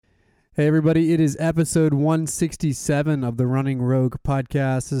Hey everybody, it is episode 167 of the Running Rogue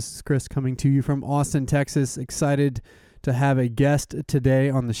podcast. This is Chris coming to you from Austin, Texas. Excited to have a guest today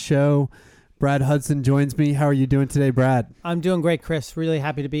on the show. Brad Hudson joins me. How are you doing today, Brad? I'm doing great, Chris. Really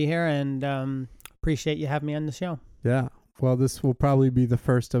happy to be here and appreciate you having me on the show. Yeah, well, this will probably be the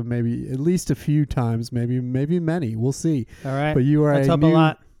first of maybe at least a few times, maybe many. We'll see. All right. But you are Let's hope a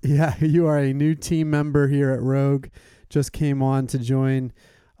lot. Yeah, you are a new team member here at Rogue. Just came on to join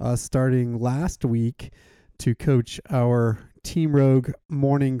starting last week to coach our Team Rogue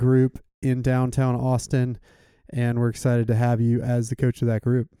morning group in downtown Austin, and we're excited to have you as the coach of that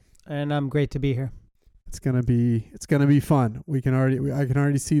group. And I'm great to be here. It's gonna be fun. I can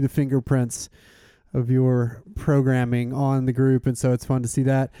already see the fingerprints of your programming on the group, and so it's fun to see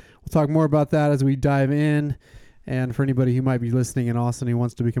that. We'll talk more about that as we dive in. And for anybody who might be listening in Austin who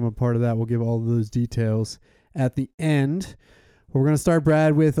wants to become a part of that, we'll give all of those details at the end. We're going to start,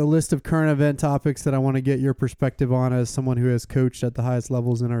 Brad, with a list of current event topics that I want to get your perspective on as someone who has coached at the highest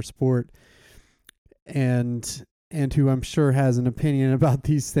levels in our sport and who I'm sure has an opinion about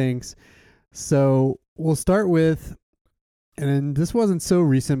these things. So we'll start with, and this wasn't so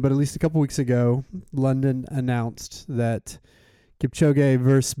recent, but at least a couple weeks ago, London announced that Kipchoge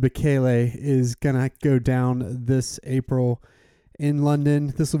versus Bekele is going to go down this April in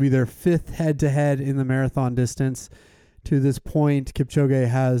London. This will be their fifth head-to-head in the marathon distance. To this point, Kipchoge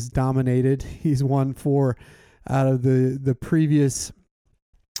has dominated. He's won 4 out of the previous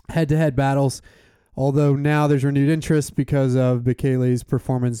head-to-head battles, although now there's renewed interest because of Bekele's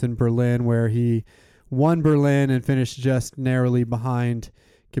performance in Berlin, where he won Berlin and finished just narrowly behind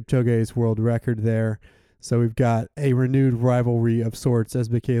Kipchoge's world record there. So we've got a renewed rivalry of sorts as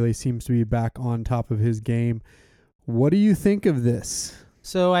Bekele seems to be back on top of his game. What do you think of this?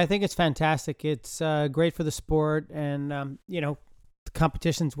 So I think it's fantastic. It's great for the sport and, the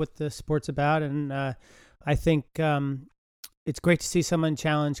competition's what the sport's about. And I think it's great to see someone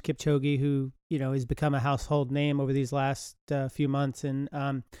challenge Kipchoge, who, has become a household name over these last few months. And,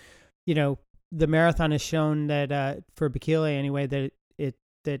 the marathon has shown that for Bekele anyway,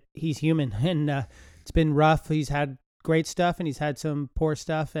 that he's human and it's been rough. He's had great stuff and he's had some poor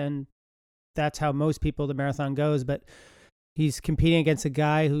stuff. And that's how most people the marathon goes. But he's competing against a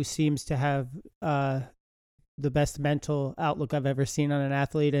guy who seems to have the best mental outlook I've ever seen on an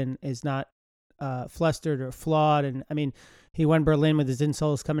athlete and is not flustered or flawed. And I mean, he won Berlin with his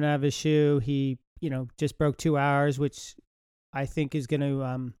insoles coming out of his shoe. He, just broke 2 hours, which I think is going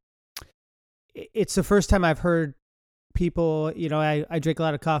to, it's the first time I've heard people, I drink a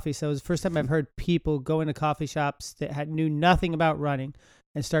lot of coffee. So it's the first time I've heard people go into coffee shops that knew nothing about running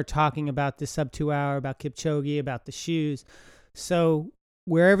and start talking about the sub 2 hour, about Kipchoge, about the shoes. So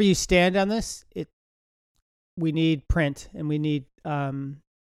wherever you stand on this, we need print and we need, the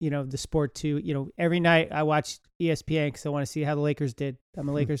sport to, every night I watch ESPN because I want to see how the Lakers did. I'm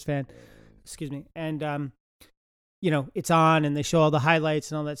a Lakers fan. Excuse me. And, it's on and they show all the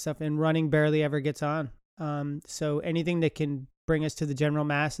highlights and all that stuff, and running barely ever gets on. So anything that can bring us to the general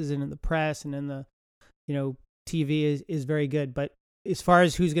masses and in the press and in the, TV is very good. But as far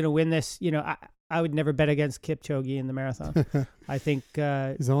as who's going to win this, I would never bet against Kipchoge in the marathon. I think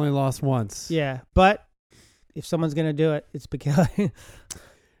he's only lost once. Yeah, but if someone's going to do it, it's Bekele.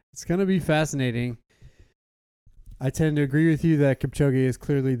 It's going to be fascinating. I tend to agree with you that Kipchoge is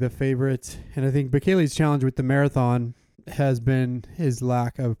clearly the favorite, and I think Bekele's challenge with the marathon has been his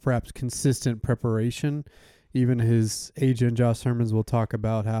lack of perhaps consistent preparation. Even his agent, Josh Hermans, will talk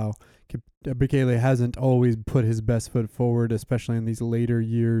about how Bekele hasn't always put his best foot forward, especially in these later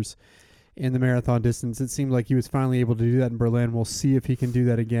years in the marathon distance. It seemed like he was finally able to do that in Berlin. We'll see if he can do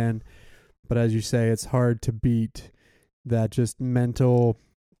that again. But as you say, it's hard to beat that just mental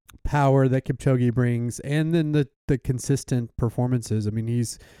power that Kipchoge brings, and then the consistent performances. I mean,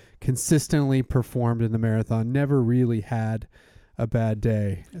 he's consistently performed in the marathon, never really had a bad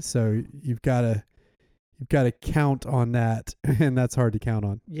day. So you've got to count on that, and that's hard to count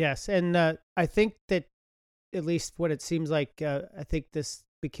on. Yes, and I think that at least what it seems like, I think this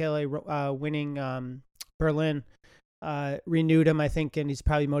Bekele winning Berlin renewed him, I think, and he's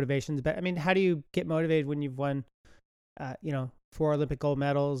probably motivations. But I mean, how do you get motivated when you've won, 4 Olympic gold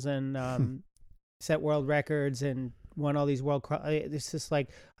medals and set world records and won all these it's just like,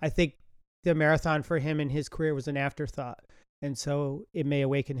 I think the marathon for him in his career was an afterthought. And so it may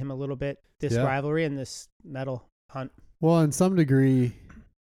awaken him a little bit, this rivalry and this medal hunt. Well, to some degree,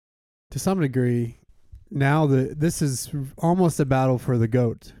 now this is almost a battle for the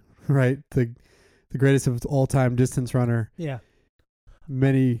GOAT, right? The greatest of all time distance runner. Yeah.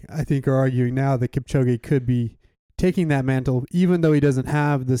 Many, I think, are arguing now that Kipchoge could be taking that mantle, even though he doesn't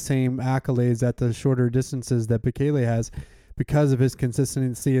have the same accolades at the shorter distances that Bekele has, because of his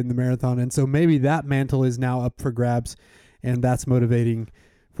consistency in the marathon. And so maybe that mantle is now up for grabs, and that's motivating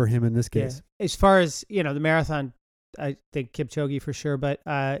for him in this case. Yeah. As far as, the marathon, I think Kipchoge for sure. But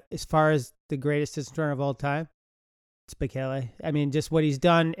as far as the greatest distance runner of all time, it's Bekele. I mean, just what he's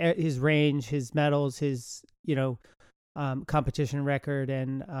done, his range, his medals, his, competition record,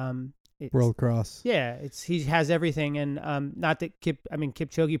 and World Cross. Yeah, he has everything. And not that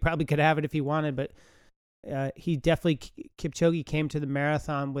Kipchoge probably could have it if he wanted, but Kipchoge came to the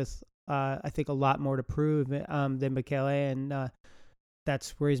marathon with, I think, a lot more to prove than Bekele, and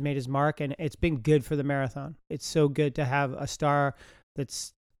that's where he's made his mark, and it's been good for the marathon. It's so good to have a star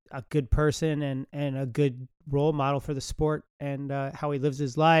that's a good person and a good role model for the sport, and how he lives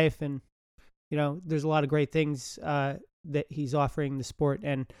his life, and there's a lot of great things that he's offering the sport,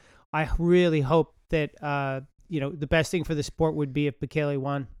 and I really hope that the best thing for the sport would be if Bekele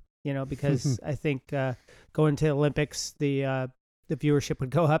won. Because I think going to the Olympics, the viewership would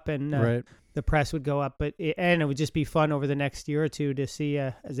go up, and right. The press would go up. And it would just be fun over the next year or two to see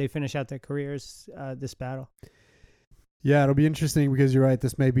as they finish out their careers this battle. Yeah, it'll be interesting because you're right.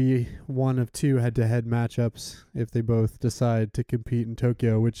 This may be one of two head-to-head matchups if they both decide to compete in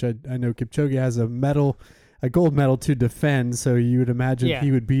Tokyo, which I know Kipchoge has a gold medal to defend, so you would imagine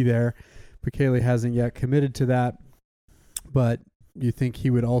he would be there. Bekele hasn't yet committed to that, but you think he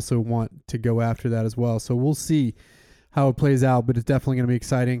would also want to go after that as well. So we'll see how it plays out, but it's definitely going to be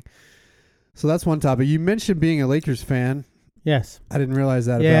exciting. So that's one topic. You mentioned being a Lakers fan. Yes. I didn't realize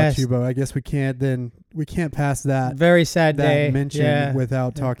that about you, but I guess we can't pass that very sad day mention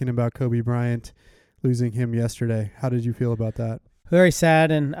without talking about Kobe Bryant losing him yesterday. How did you feel about that? Very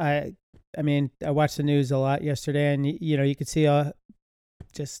sad, and I watched the news a lot yesterday, and you could see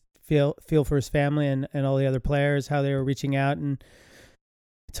just feel for his family and all the other players, how they were reaching out, and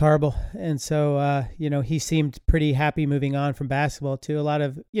it's horrible. And so he seemed pretty happy moving on from basketball too. A lot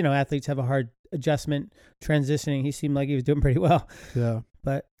of athletes have a hard adjustment transitioning. He seemed like he was doing pretty well. Yeah,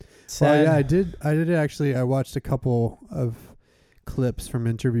 but sad. Well, yeah, I did actually. I watched a couple of clips from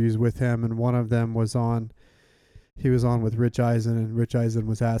interviews with him, and one of them was he was on with Rich Eisen, and Rich Eisen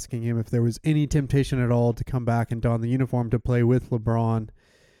was asking him if there was any temptation at all to come back and don the uniform to play with LeBron.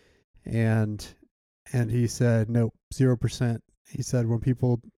 And he said, nope, 0%. He said,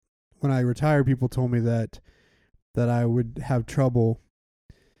 when I retired, people told me that I would have trouble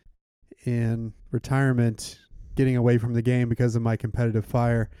in retirement getting away from the game because of my competitive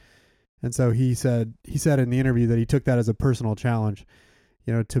fire. And so he said in the interview that he took that as a personal challenge,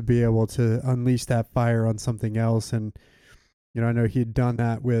 to be able to unleash that fire on something else. And, I know he'd done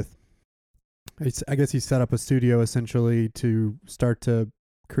that I guess he set up a studio essentially to start to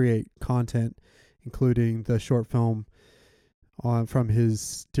create content, including the short film from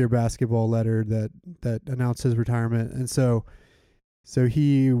his Dear Basketball letter that announced his retirement. And so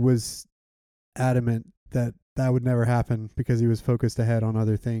he was adamant that would never happen because he was focused ahead on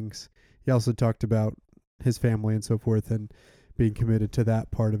other things. He also talked about his family and so forth and being committed to that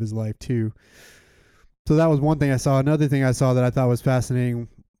part of his life too. So that was one thing I saw. Another thing I saw that I thought was fascinating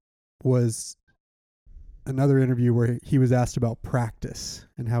was another interview where he was asked about practice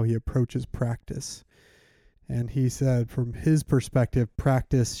and how he approaches practice. And he said from his perspective,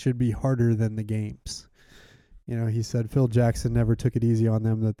 practice should be harder than the games. He said Phil Jackson never took it easy on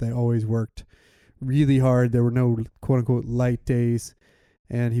them, that they always worked really hard. There were no quote unquote light days.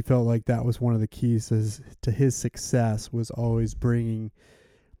 And he felt like that was one of the keys to his success, was always bringing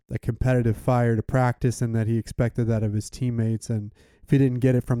a competitive fire to practice, and that he expected that of his teammates. And if he didn't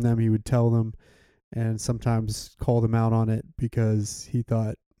get it from them, he would tell them and sometimes call them out on it, because he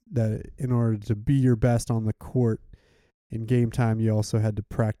thought that in order to be your best on the court in game time, you also had to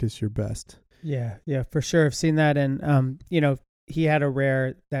practice your best. Yeah, for sure. I've seen that. And, he had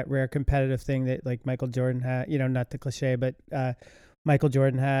that rare competitive thing that like Michael Jordan had, not the cliche, but Michael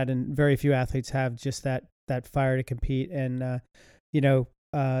Jordan had, and very few athletes have just that fire to compete. And,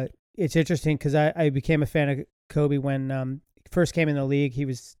 it's interesting because I became a fan of Kobe when he first came in the league. He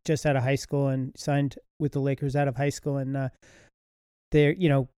was just out of high school and signed with the Lakers out of high school. And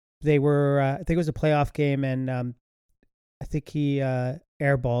they were, I think it was a playoff game, and I think he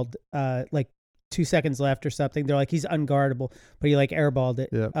airballed like 2 seconds left or something. They're like, he's unguardable, but he like airballed it.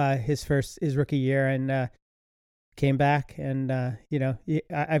 Yep. His rookie year, and came back. And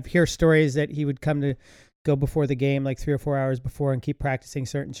I've heard stories that he would go before the game like 3 or 4 hours before and keep practicing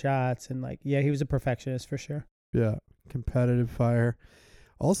certain shots. And he was a perfectionist for sure. Yeah, competitive fire.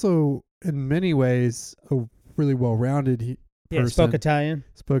 Also, in many ways, a really well-rounded person. Spoke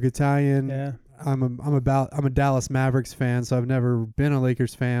Italian. Yeah. I'm a Dallas Mavericks fan, so I've never been a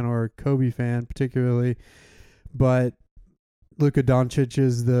Lakers fan or a Kobe fan particularly, but Luka Doncic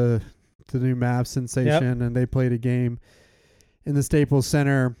is the new Mavs sensation, and they played a game in the Staples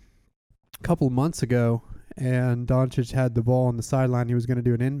Center a couple of months ago, and Doncic had the ball on the sideline. He was going to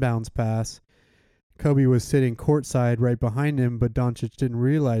do an inbounds pass. Kobe was sitting courtside right behind him, but Doncic didn't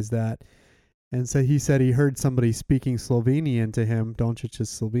realize that. And so he said he heard somebody speaking Slovenian to him. Doncic is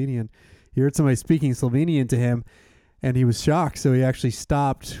Slovenian. He heard somebody speaking Slovenian to him, and he was shocked. So he actually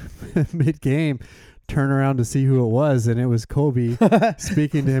stopped mid-game, turned around to see who it was, and it was Kobe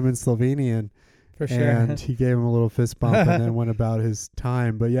speaking to him in Slovenian. For sure. And he gave him a little fist bump and then went about his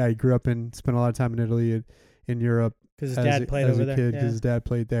time. But yeah, he grew up spent a lot of time in Italy, in Europe. Because his dad played over there. Because his dad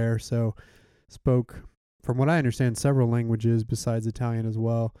played there. So spoke, from what I understand, several languages besides Italian as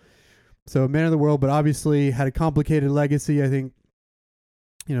well. So man of the world, but obviously had a complicated legacy. I think,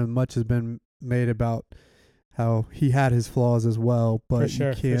 much has been made about how he had his flaws as well, but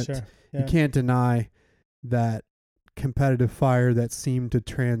you can't deny that competitive fire that seemed to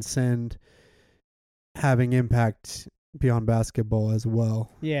transcend having impact beyond basketball as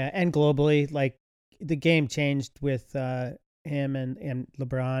well. Yeah, and globally, like the game changed with him and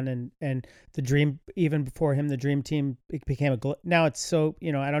LeBron and the dream. Even before him, the dream team became now it's so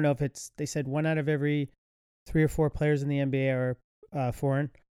I don't know if they said 1 out of every 3 or 4 players in the NBA are foreign,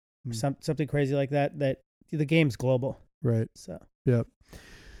 something crazy like that. That the game's global, right? So yep.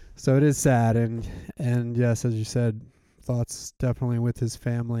 So it is sad, and yes, as you said, thoughts definitely with his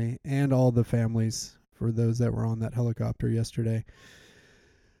family and all the families for those that were on that helicopter yesterday.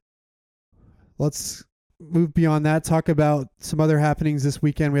 Let's move beyond that, talk about some other happenings this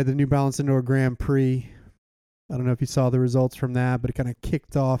weekend. We had the New Balance Indoor Grand Prix. I don't know if you saw the results from that, but it kind of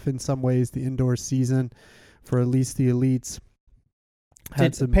kicked off in some ways the indoor season for at least the elites.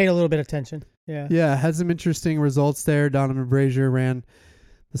 Paid a little bit of attention. Yeah, had some interesting results there. Donovan Brazier ran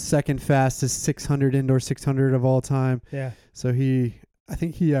the second fastest 600 indoor 600 of all time. Yeah. So I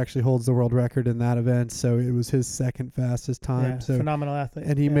think he actually holds the world record in that event. So it was his second fastest time. Yeah, so phenomenal athlete.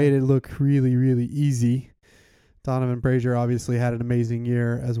 And he made it look really, really easy. Donovan Brazier obviously had an amazing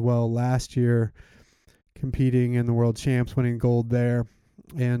year as well last year, competing in the world champs, winning gold there,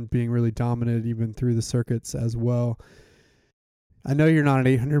 and being really dominant even through the circuits as well. I know you're not an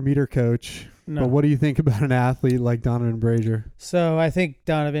 800-meter coach, but what do you think about an athlete like Donovan Brazier? So I think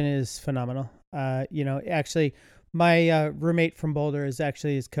Donovan is phenomenal. Actually, my roommate from Boulder is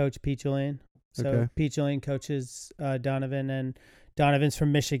actually his coach, Pete Julian. So Pete Julian coaches Donovan, and Donovan's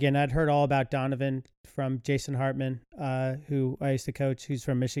from Michigan. I'd heard all about Donovan from Jason Hartman, who I used to coach, who's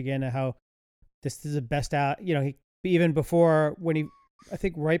from Michigan, and how this is the best out. He even before I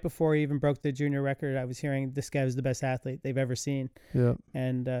think right before he even broke the junior record, I was hearing this guy was the best athlete they've ever seen. Yeah,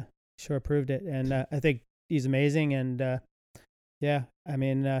 and sure proved it. And I think he's amazing. And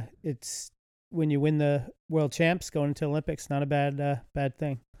it's when you win the world champs, going into Olympics, not a bad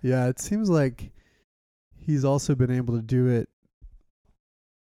thing. Yeah, it seems like he's also been able to do it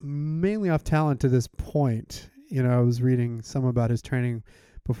mainly off talent to this point. I was reading some about his training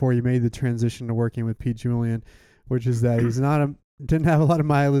before he made the transition to working with Pete Julian, which is that he's didn't have a lot of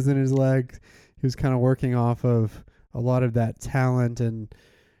mileage in his legs. He was kind of working off of a lot of that talent, and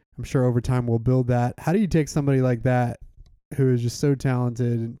I'm sure over time we'll build that. How do you take somebody like that who is just so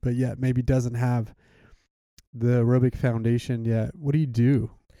talented, but yet maybe doesn't have the aerobic foundation yet? What do you do?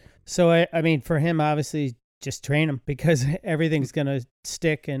 So, I mean, for him, obviously, just train him, because everything's going to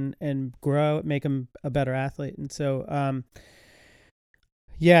stick and grow, make him a better athlete. And so,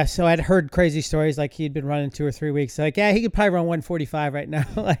 so I'd heard crazy stories, like he'd been running 2 or 3 weeks. Like, he could probably run 145 right now,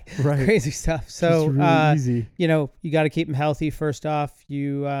 crazy stuff. So, really easy. You got to keep him healthy first off.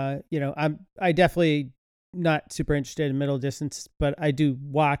 I definitely not super interested in middle distance, but I do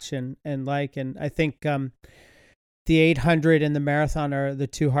watch and I think the 800 and the marathon are the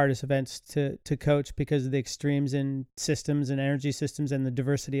 2 hardest events to coach because of the extremes in systems and energy systems and the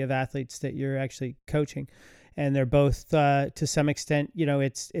diversity of athletes that you're actually coaching. And they're both, to some extent,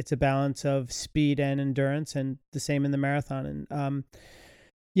 it's a balance of speed and endurance, and the same in the marathon. And,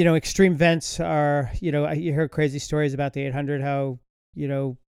 extreme events are, you hear crazy stories about the 800, how,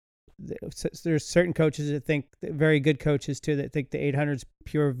 there's certain coaches that think, very good coaches too, that think the 800 is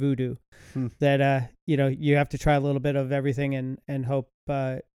pure voodoo, that, you have to try a little bit of everything and hope,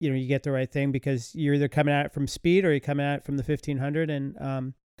 you get the right thing, because you're either coming at it from speed or you're coming at it from the 1500.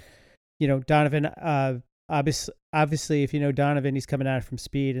 And, Donovan, obviously, if you know Donovan, he's coming at it from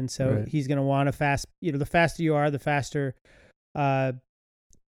speed. And so he's going to want a fast, the faster you are, the faster,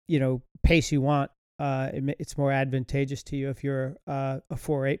 pace you want. it's more advantageous to you if you're a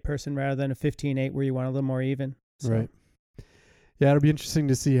 4.8 person rather than a 15.8 where you want a little more even. So. Right. Yeah, it'll be interesting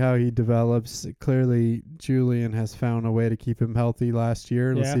to see how he develops. Clearly, Julian has found a way to keep him healthy last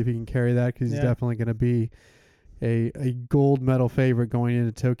year. Let's see if he can carry that, because he's definitely going to be a gold medal favorite going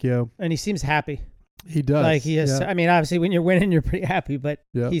into Tokyo. And he seems happy. He does. Like he has. I mean, obviously, when you're winning, you're pretty happy, but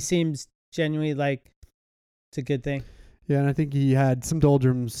he seems genuinely like it's a good thing. Yeah, and I think he had some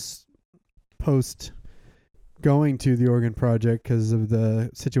doldrums post going to the Oregon Project because of the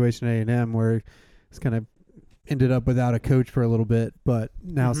situation at A&M, where it's kind of ended up without a coach for a little bit, but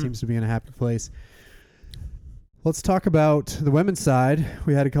now seems to be in a happy place. Let's talk about the women's side.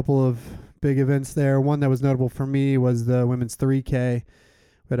 We had a couple of big events there. One that was notable for me was the women's 3K.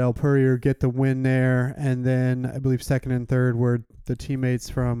 We had El Purrier get the win there, and then I believe second and third were the teammates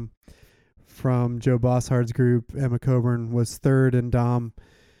from Joe Bosshard's group. Emma Coburn was third, and Dom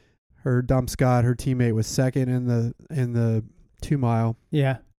Scott, her teammate, was second in the 2 mile.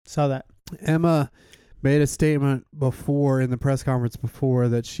 Yeah, saw that. Emma made a statement before in the press conference before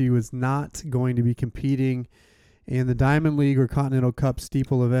that she was not going to be competing in the Diamond League or Continental Cup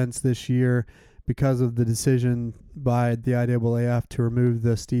steeple events this year because of the decision by the IAAF to remove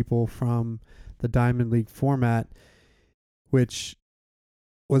the steeple from the Diamond League format, which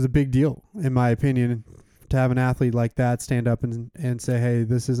was a big deal, in my opinion, to have an athlete like that stand up and say, hey,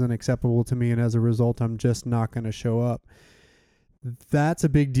 this isn't acceptable to me, and as a result, I'm just not going to show up. That's a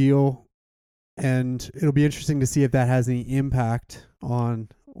big deal. And it'll be interesting to see if that has any impact on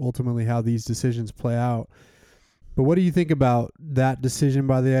ultimately how these decisions play out. But what do you think about that decision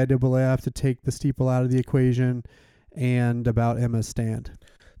by the IAAF to take the steeple out of the equation, and about Emma's stand?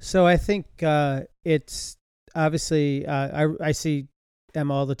 So I think it's obviously I see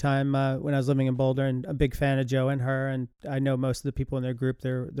Emma all the time when I was living in Boulder, and a big fan of Joe and her, and I know most of the people in their group.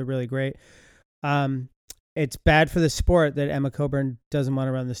 They're really great. It's bad for the sport that Emma Coburn doesn't want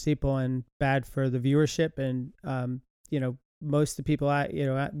to run the steeple, and bad for the viewership. And, most of the people,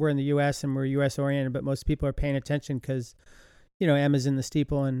 we're in the U.S. and we're U.S. oriented, but most people are paying attention because, Emma's in the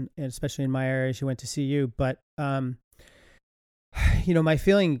steeple, and especially in my area, she went to CU. But, my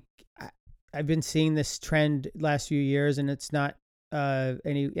feeling, I've been seeing this trend last few years, and it's not I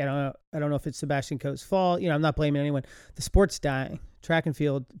don't know if it's Sebastian Coe's fault. I'm not blaming anyone. The sport's dying. Track and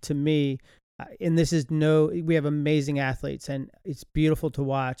field, to me, and we have amazing athletes, and it's beautiful to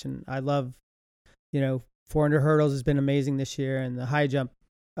watch. And I love, 400 hurdles has been amazing this year, and the high jump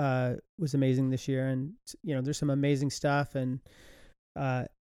was amazing this year. And, there's some amazing stuff. And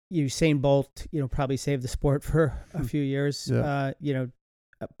Usain Bolt, probably saved the sport for a few years,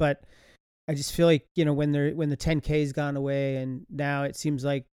 but I just feel like, when the 10K's gone away, and now it seems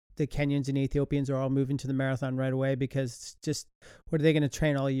like the Kenyans and Ethiopians are all moving to the marathon right away, because it's just, what are they going to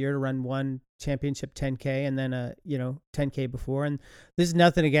train all year to run one championship 10K and then a 10K before? And this is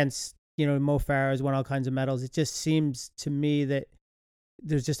nothing against Mo Farah has won all kinds of medals. It just seems to me that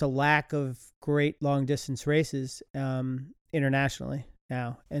there's just a lack of great long distance races internationally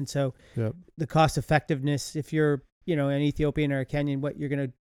now, and so the cost effectiveness, if you're an Ethiopian or a Kenyan, what you're going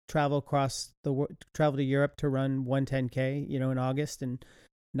to travel to Europe to run 110K in August and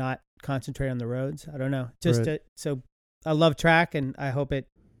not concentrate on the roads. I don't know. So I love track, and I hope it,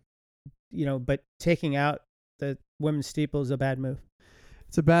 but taking out the women's steeple is a bad move.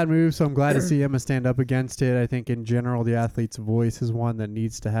 It's a bad move, so I'm glad to see Emma stand up against it. I think in general, the athlete's voice is one that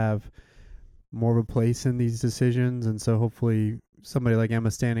needs to have more of a place in these decisions, and so hopefully somebody like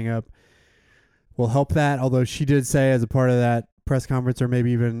Emma standing up will help that. Although she did say, as a part of that press conference, or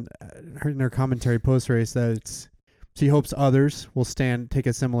maybe even in her commentary post-race, that she hopes others will take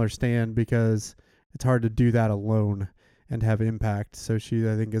a similar stand, because it's hard to do that alone and have impact. So she,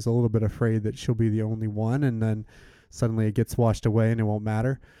 I think, is a little bit afraid that she'll be the only one, and then suddenly it gets washed away and it won't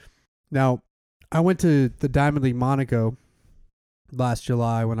matter. Now, I went to the Diamond League Monaco last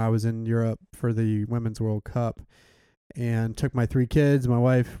July when I was in Europe for the Women's World Cup, and took my 3 kids, my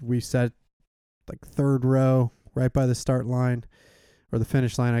wife. We sat like third row, right by the start line, or the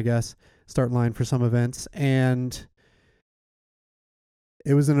finish line, I guess, start line for some events. And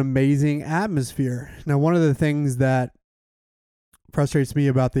it was an amazing atmosphere. Now, one of the things that frustrates me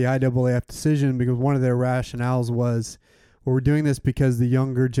about the IAAF decision, because one of their rationales was, well, we're doing this because the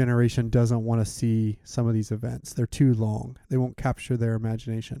younger generation doesn't want to see some of these events. They're too long. They won't capture their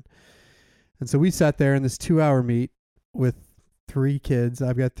imagination. And so we sat there in this 2-hour meet with 3 kids.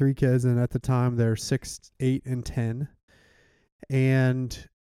 I've got 3 kids, and at the time they're 6, 8, and 10. And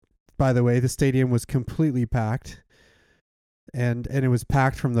by the way, the stadium was completely packed, and it was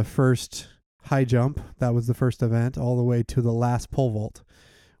packed from the first high jump, that was the first event, all the way to the last pole vault,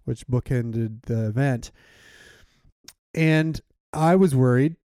 which bookended the event. And I was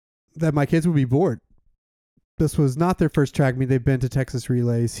worried that my kids would be bored. This was not their first track meet. They've been to Texas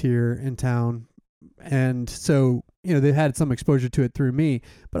Relays here in town. And so, they've had some exposure to it through me,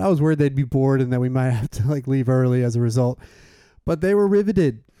 but I was worried they'd be bored and that we might have to leave early as a result. But they were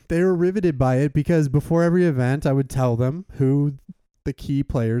riveted. They were riveted by it because before every event, I would tell them who the key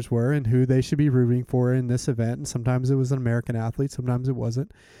players were and who they should be rooting for in this event. And sometimes it was an American athlete. Sometimes it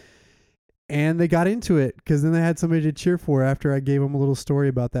wasn't. And they got into it because then they had somebody to cheer for after I gave them a little story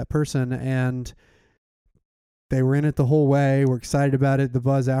about that person. And they were in it the whole way. We're excited about it. The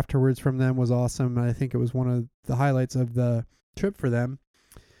buzz afterwards from them was awesome. I think it was one of the highlights of the trip for them.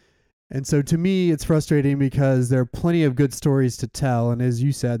 And so to me, it's frustrating because there are plenty of good stories to tell. And as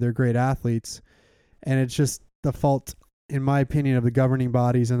you said, they're great athletes. And it's just the fault, in my opinion, of the governing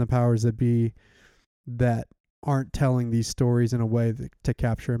bodies and the powers that be that aren't telling these stories in a way to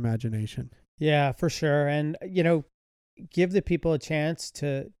capture imagination. Yeah, for sure. And, give the people a chance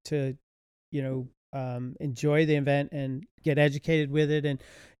to enjoy the event and get educated with it. And,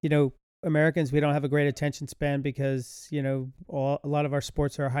 Americans, we don't have a great attention span because, a lot of our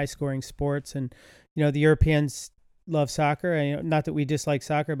sports are high scoring sports. And, the Europeans love soccer. And, not that we dislike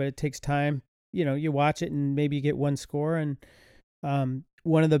soccer, but it takes time. You watch it and maybe you get one score. And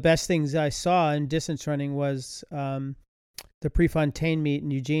one of the best things I saw in distance running was the Prefontaine meet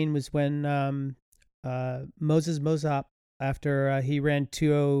in Eugene was when Moses Mozop, after he ran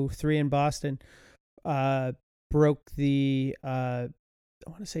 2:03 in Boston, broke the I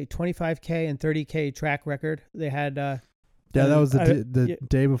want to say 25K and 30K track record. They had that was the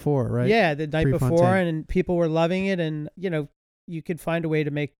day before, right? Yeah, the night before, and people were loving it. And you could find a way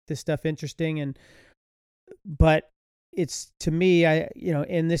to make this stuff interesting. But it's, to me,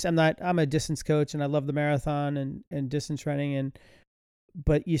 in this, I'm a distance coach and I love the marathon and distance running,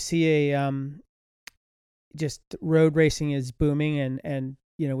 but you see just road racing is booming and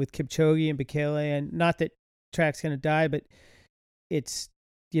with Kipchoge and Bekele, and not that track's going to die, but it's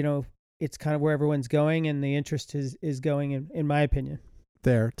kind of where everyone's going, and the interest is going in my opinion.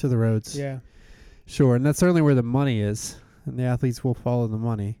 There to the roads. Yeah. Sure. And that's certainly where the money is, and the athletes will follow the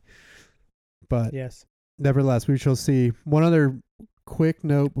money. But yes, nevertheless, we shall see. One other quick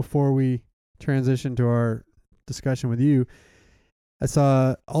note before we transition to our discussion with you. I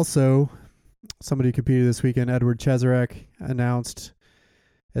saw also somebody who competed this weekend, Edward Cheserek, announced,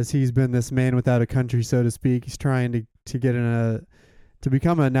 as he's been this man without a country, so to speak, he's trying to get to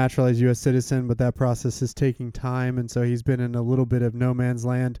become a naturalized U.S. citizen, but that process is taking time, and so he's been in a little bit of no man's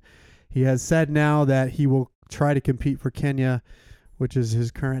land. He has said now that he will try to compete for Kenya, which is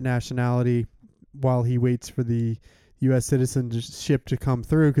his current nationality, while he waits for the U.S. citizenship to come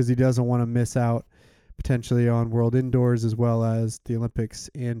through, because he doesn't want to miss out potentially on World Indoors as well as the Olympics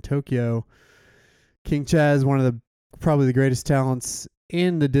in Tokyo. King Chez, one of probably the greatest talents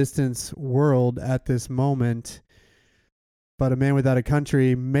in the distance world at this moment, but a man without a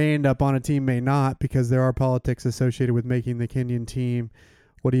country, may end up on a team, may not, because there are politics associated with making the Kenyan team.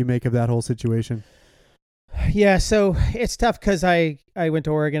 What do you make of that whole situation? Yeah, so it's tough because I went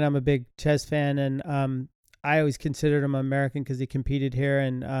to Oregon. I'm a big Chez fan, and I always considered him American because he competed here,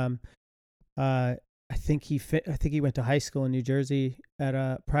 and I think he went to high school in New Jersey at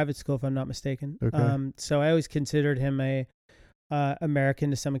a private school, if I'm not mistaken. Okay. So I always considered him a American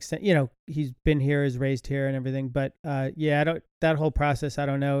to some extent. He's been here, is raised here, and everything. But that whole process, I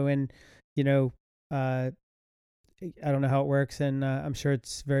don't know, and I don't know how it works, and I'm sure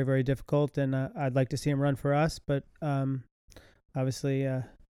it's very, very difficult. And I'd like to see him run for us, but obviously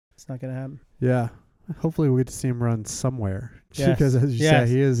it's not going to happen. Yeah. Hopefully we get to see him run somewhere. Yes. Because as you say,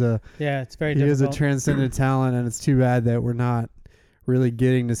 it's very difficult. He is a transcendent talent, and it's too bad that we're not really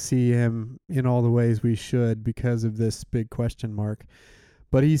getting to see him in all the ways we should because of this big question mark.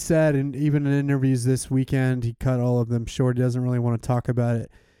 But he said, and even in interviews this weekend, he cut all of them short. He doesn't really want to talk about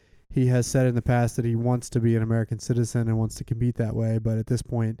it. He has said in the past that he wants to be an American citizen and wants to compete that way, but at this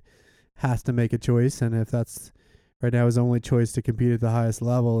point has to make a choice. And if that's right now his only choice to compete at the highest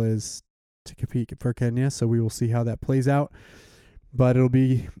level is to compete for Kenya. So we will see how that plays out. But it'll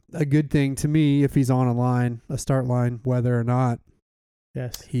be a good thing to me if he's on a start line, whether or not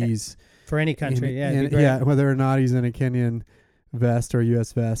he's for any country. Whether or not he's in a Kenyan vest or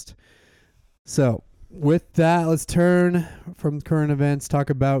U.S. vest. So with that, let's turn from current events, talk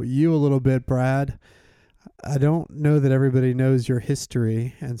about you a little bit, Brad. I don't know that everybody knows your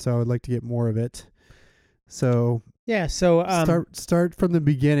history, and so I would like to get more of it. So start from the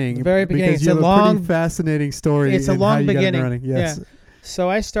beginning. The very beginning. Because you have a pretty fascinating story. It's a long beginning. Running. Yes. Yeah. So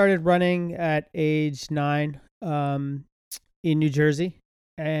I started running at age 9 in New Jersey,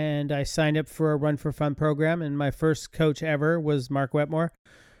 and I signed up for a Run for Fun program. And my first coach ever was Mark Wetmore,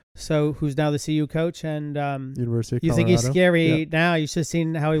 so who's now the CU coach. And University of you Colorado. think he's scary Yep. now? You should have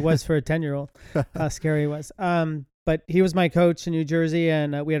seen how he was for a 10-year-old. How scary he was. But he was my coach in New Jersey,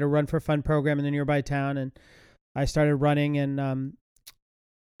 and we had a Run for Fun program in the nearby town, and I started running, and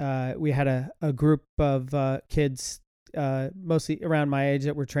we had a group of kids, mostly around my age,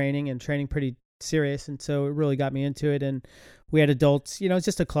 that were training pretty serious, and so it really got me into it. And we had adults, it's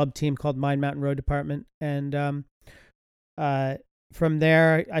just a club team called Mine Mountain Road Department, and from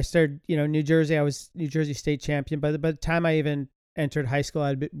there I started, New Jersey. I was New Jersey state champion, but by the time I even entered high school,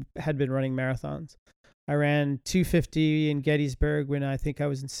 I had been running marathons. I ran 250 in Gettysburg when I think I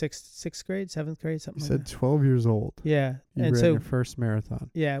was in seventh grade, something You like said 12 years old. that. Yeah, You and ran so your first marathon.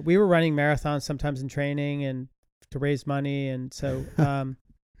 yeah, we were running marathons sometimes in training and to raise money, and so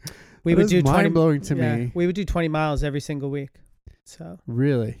we That would is do 20. mind-blowing to Yeah, me. we would do 20 miles every single week. So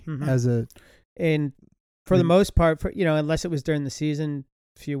Really, Mhm. as a and for the Mm. most part, unless it was during the season,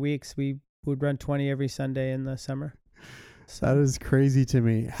 a few weeks, we would run 20 every Sunday in the summer. So that is crazy to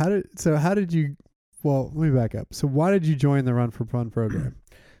me. How did you? Well, let me back up. So why did you join the Run for Fun program?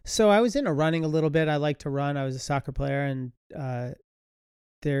 So I was into running a little bit. I like to run. I was a soccer player, and I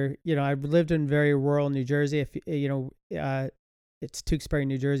lived in very rural New Jersey. It's Tewksbury,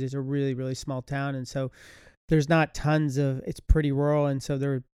 New Jersey. It's a really, really small town, and so there's not tons of. It's pretty rural, and so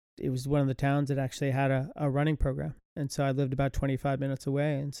it was one of the towns that actually had a running program, and so I lived about 25 minutes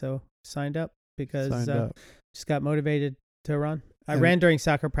away, and so signed up because Signed up. just got motivated to run. I And- ran during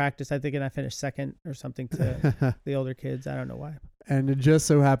soccer practice, I think, and I finished second or something to the older kids. I don't know why. And it just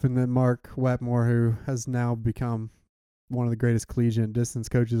so happened that Mark Wetmore, who has now become one of the greatest collegiate distance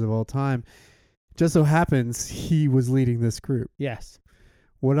coaches of all time, just so happens he was leading this group. Yes.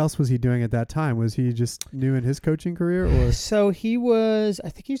 What else was he doing at that time? Was he just new in his coaching career, or So I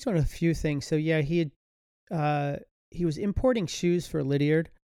think he was doing a few things. So yeah, he was importing shoes for Lydiard.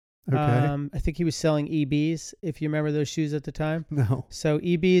 okay? I think he was selling EBs, if you remember those shoes at the time. No. So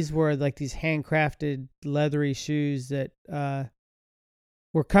EBs were like these handcrafted leathery shoes that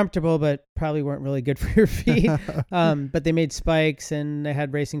were comfortable, but probably weren't really good for your feet. But they made spikes and they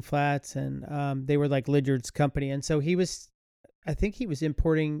had racing flats, and they were like Lydiard's company. And so I think he was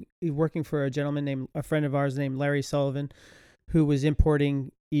working for a friend of ours named Larry Sullivan, who was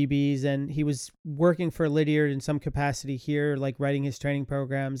importing EBs, and he was working for Lydiard in some capacity here, like writing his training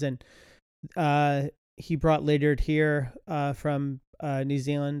programs. And he brought Lydiard here from New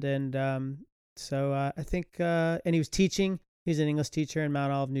Zealand, and so I think, and he was teaching. He's an English teacher in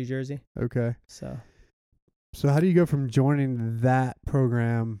Mount Olive, New Jersey. Okay. So how do you go from joining that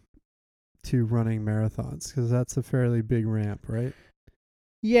program to running marathons? Because that's a fairly big ramp, right?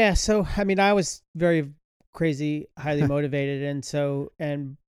 yeah, so I mean, I was very crazy, highly motivated,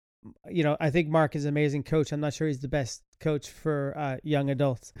 and I think Mark is an amazing coach. I'm not sure he's the best coach for young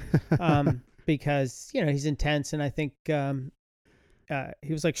adults, because he's intense, and I think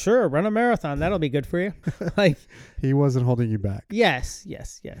he was like, "Sure, run a marathon. That'll be good for you." Like, He wasn't holding you back. yes,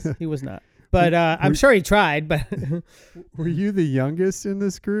 he was not, but I'm sure he tried. But Were you the youngest in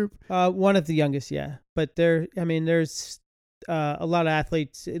this group? one of the youngest, yeah. But there's a lot of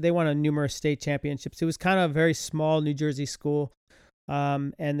athletes. They won numerous state championships. It was kind of a very small New Jersey school,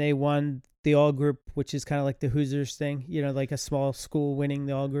 and they won the all group, which is kind of like the Hoosiers thing, like a small school winning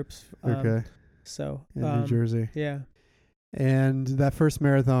the all groups. Okay. So In New Jersey. yeah. And that first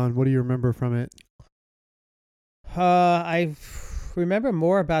marathon, what do you remember from it? I remember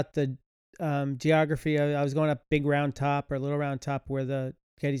more about the geography. I was going up Big Round Top or Little Round Top, where the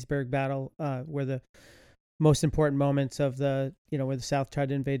Gettysburg battle, where the most important moments of where the South tried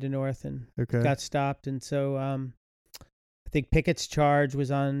to invade the North and Okay. got stopped. And so I think Pickett's charge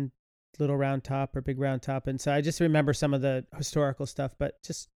was on Little Round Top or Big Round Top. And so I just remember some of the historical stuff, but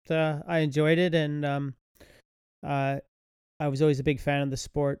just I enjoyed it. And I was always a big fan of the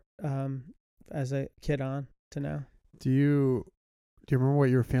sport as a kid on to now. Do you remember what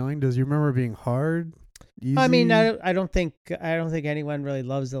you were feeling? Does you remember being hard? Easy? I mean, I don't think anyone really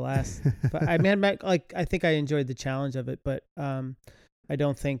loves the last. But I mean, I think I enjoyed the challenge of it, but I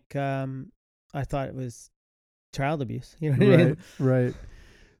don't think I thought it was child abuse. You know what I mean? Right.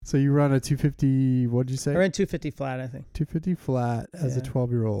 So you run a 250. What did you say? I ran 250 flat, I think, 250 flat as a Yeah.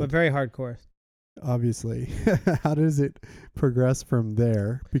 12-year-old. but very hard course. Obviously. How does it progress from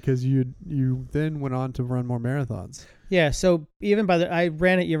there? Because you then went on to run more marathons. Yeah, so even I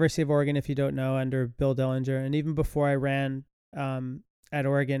ran at University of Oregon, if you don't know, under Bill Dellinger, and even before I ran at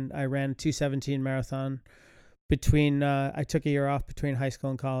Oregon, I ran 217 marathon between. I took a year off between high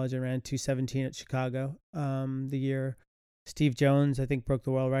school and college. I ran 217 at Chicago the year Steve Jones, I think, broke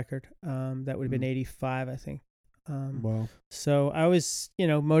the world record. That would have been 85, I think. Wow. So I was,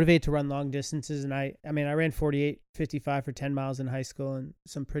 motivated to run long distances. And I ran 48:55 for 10 miles in high school and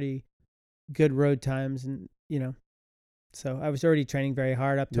some pretty good road times. And, so I was already training very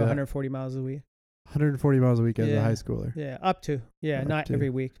hard up to 140 miles a week. 140 miles a week as a high schooler. Yeah, up to. Yeah, not every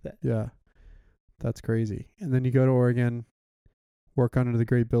week. But. Yeah, that's crazy. And then you go to Oregon, work under the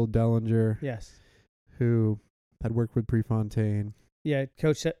great Bill Dellinger. Yes. Who had worked with Prefontaine. Yeah,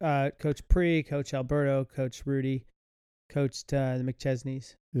 Coach Pre, Coach Alberto, Coach Rudy, coached the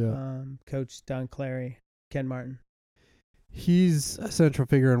McChesneys. Yeah. Coach Don Clary, Ken Martin. He's a central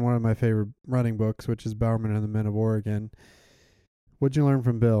figure in one of my favorite running books, which is Bowerman and the Men of Oregon. What'd you learn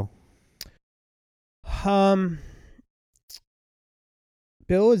from Bill?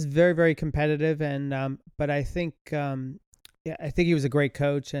 Bill was very, very competitive, and but I think I think he was a great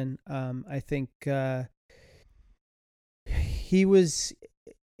coach, and I think he was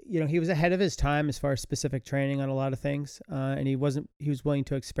ahead of his time as far as specific training on a lot of things, and he was willing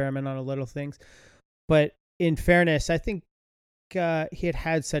to experiment on a little things. But in fairness, I think he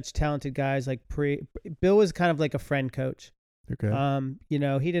had such talented guys like Bill was kind of like a friend coach. Okay. He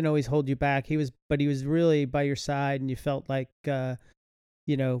didn't always hold you back. He was really by your side, and you felt like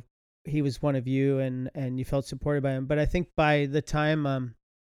he was one of you, and you felt supported by him. But I think by the time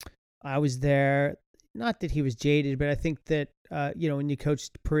I was there, not that he was jaded, but I think that when you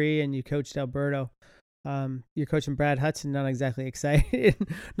coached Pre and you coached Alberto, you're coaching Brad Hudson, not exactly excited.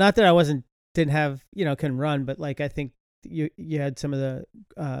 Not that I couldn't run, but like I think you had some of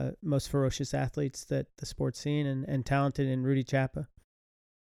the most ferocious athletes that the sport's seen, and talented in Rudy Chapa.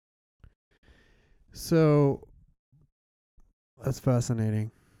 So that's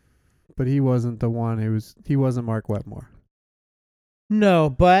fascinating. But he wasn't the one. He wasn't Mark Wetmore. No,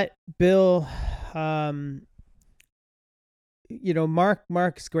 but Bill,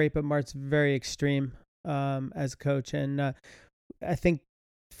 Mark's great, but Mark's very extreme as a coach, and I think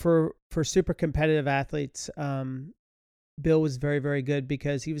for super competitive athletes, Bill was very, very good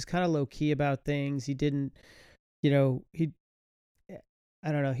because he was kind of low key about things. He didn't, I don't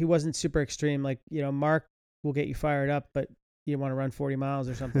know, he wasn't super extreme. Like, Mark will get you fired up, but you want to run 40 miles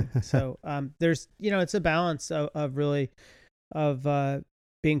or something. So there's, it's a balance of really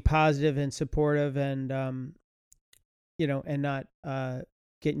being positive and supportive, and and not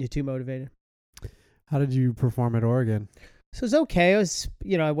getting you too motivated. How did you perform at Oregon? So it was okay. I was,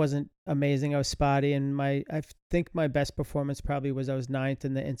 I wasn't amazing. I was spotty, and I think my best performance probably was I was 9th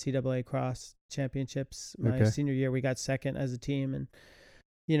in the NCAA cross championships. My senior year, we got 2nd as a team, and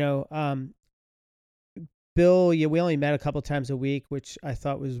Bill, we only met a couple times a week, which I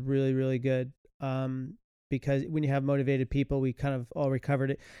thought was really, really good. Because when you have motivated people, we kind of all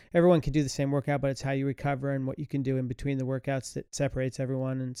recovered it. Everyone can do the same workout, but it's how you recover and what you can do in between the workouts that separates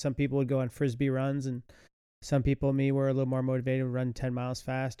everyone. And some people would go on Frisbee runs, and some people, me, were a little more motivated to run 10 miles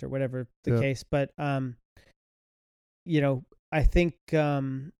fast or whatever the case. But, I think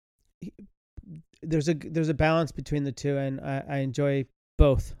there's a balance between the two, and I enjoy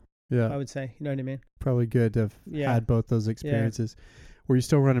both. Yeah, I would say, you know what I mean? Probably good to have had both those experiences. Yeah. Were you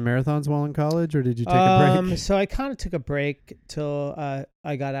still running marathons while in college, or did you take a break? So I kind of took a break till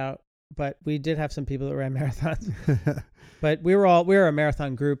I got out, but we did have some people that ran marathons. But we were a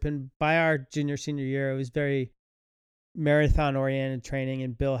marathon group, and by our junior, senior year, it was very marathon oriented training,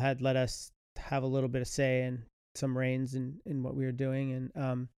 and Bill had let us have a little bit of say and some reins in what we were doing.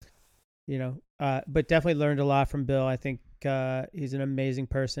 And, but definitely learned a lot from Bill. I think he's an amazing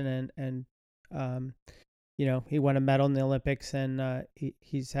person, and he won a medal in the Olympics, and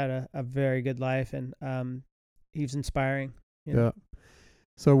he's had a very good life, and he's inspiring. Yeah.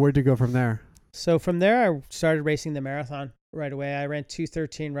 So where'd you go from there? So from there, I started racing the marathon right away. I ran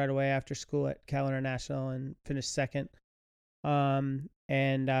 2:13 right away after school at Cal International and finished 2nd.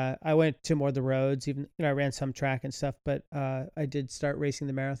 And I went to more of the roads. Even I ran some track and stuff, but I did start racing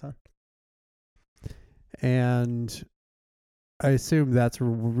the marathon. And I assume that's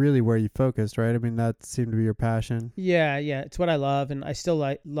really where you focused, right? I mean, that seemed to be your passion. Yeah, it's what I love, and I still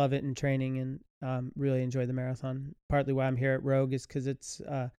love it in training, and really enjoy the marathon. Partly why I'm here at Rogue is because it's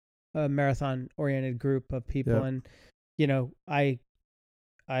a marathon-oriented group of people, and I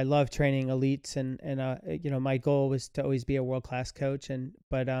love training elites, and my goal was to always be a world-class coach,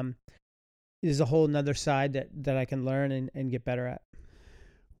 but there's a whole nother side that I can learn and get better at.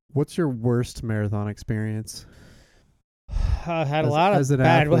 What's your worst marathon experience? I had a lot of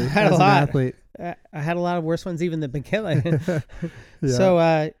bad ones. I had a lot of worse ones even than McKinley.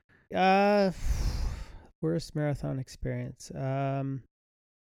 So, worst marathon experience. Probably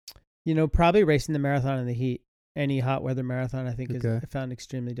racing the marathon in the heat. any hot weather marathon. I think Okay. I found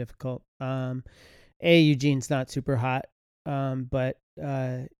extremely difficult. Eugene's not super hot, but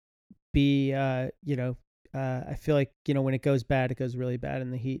B, I feel like when it goes bad, it goes really bad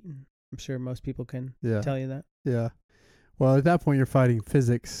in the heat, and I'm sure most people can Yeah. tell you that. Yeah. Well, at that point, you're fighting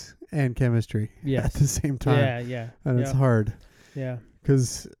physics and chemistry at the same time. Yeah. And it's hard. Yeah.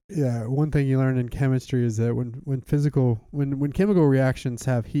 Because one thing you learn in chemistry is that when chemical reactions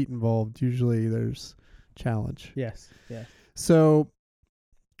have heat involved, usually there's challenge. Yes. Yeah. So,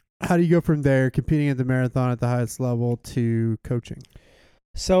 how do you go from there, competing at the marathon at the highest level, to coaching?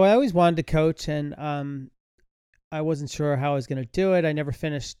 So I always wanted to coach, and I wasn't sure how I was going to do it. I never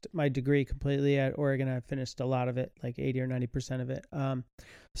finished my degree completely at Oregon. I finished a lot of it, like 80 or 90% of it.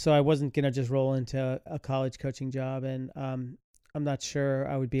 So I wasn't going to just roll into a college coaching job, and I'm not sure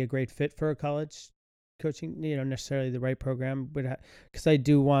I would be a great fit for a college coaching, necessarily the right program, because I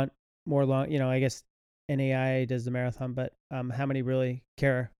do want more I guess NAIA does the marathon, but how many really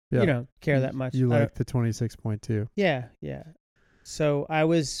care, care that much? You like the 26.2. Yeah. So I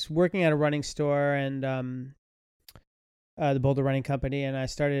was working at a running store and the Boulder Running Company, and I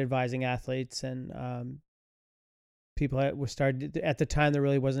started advising athletes and people were started at the time. There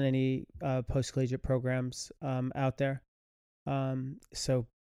really wasn't any post-collegiate programs out there. So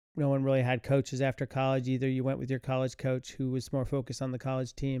no one really had coaches after college. Either you went with your college coach who was more focused on the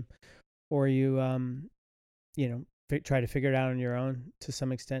college team, or you, try to figure it out on your own to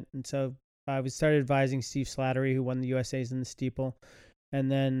some extent. And so I started advising Steve Slattery, who won the USA's in the steeple.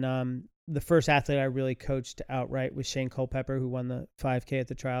 And then the first athlete I really coached outright was Shane Culpepper, who won the 5K at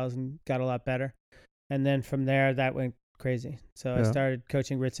the trials and got a lot better. And then from there, that went crazy. So I started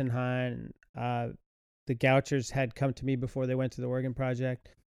coaching Ritzenhein. The Gouchers had come to me before they went to the Oregon Project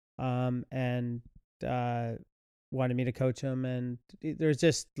and wanted me to coach them. And there's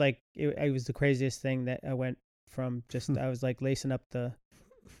just it was the craziest thing that I went from I was like lacing up the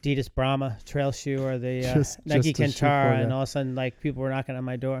Adidas Brahma trail shoe or the Nike Kentara, and all of a sudden people were knocking on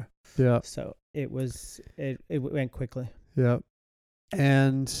my door. Yeah. So it went quickly. Yeah.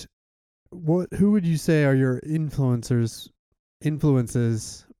 And who would you say are your influences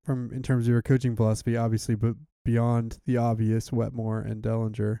from in terms of your coaching philosophy, obviously, but beyond the obvious, Wetmore and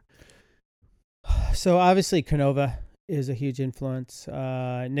Dellinger? So obviously Canova is a huge influence.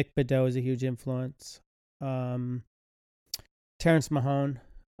 Nick Beddoe is a huge influence. Terrence Mahone,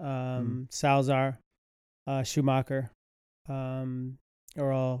 Salzar, Schumacher,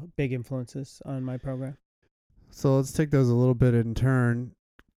 are all big influences on my program. So let's take those a little bit in turn.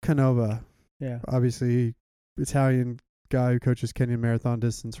 Canova, obviously Italian guy who coaches Kenyan marathon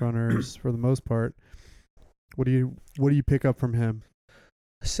distance runners for the most part. What do you pick up from him?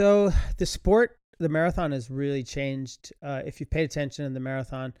 So the marathon has really changed. If you paid attention in the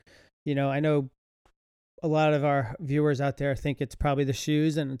marathon, I know a lot of our viewers out there think it's probably the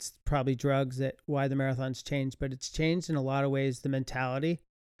shoes and it's probably drugs why the marathon's changed, but it's changed in a lot of ways. The mentality,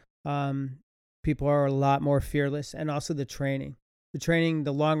 people are a lot more fearless, and also the training,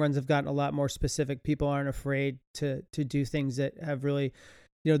 the long runs have gotten a lot more specific. People aren't afraid to do things that have really,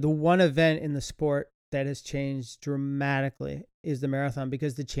 the one event in the sport that has changed dramatically is the marathon,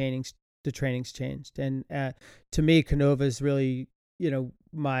 because the training's changed. And to me, Canova is really,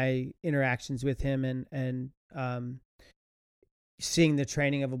 my interactions with him and seeing the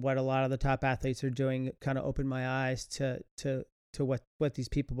training of what a lot of the top athletes are doing kind of opened my eyes to what these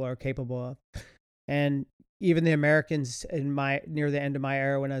people are capable of. And even the Americans near the end of my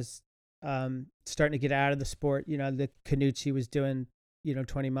era, when I was starting to get out of the sport, the Canucci was doing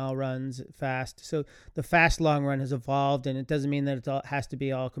 20-mile runs fast. So the fast long run has evolved, and it doesn't mean that it has to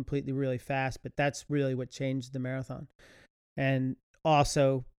be all completely really fast, but that's really what changed the marathon. And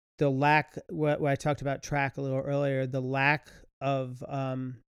also the lack, what I talked about track a little earlier, the lack of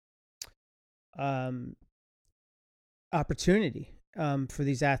opportunity for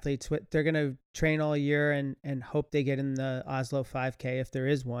these athletes. They're going to train all year and hope they get in the Oslo 5K if there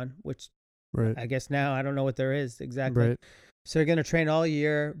is one, which I guess now I don't know what there is exactly. Right. So they're going to train all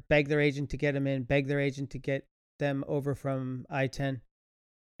year, beg their agent to get them in, beg their agent to get them over from I-10.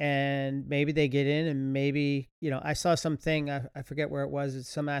 And maybe they get in, and maybe, I saw something, I forget where it was. It's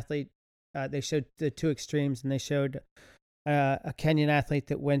some athlete, they showed the two extremes, and they showed a Kenyan athlete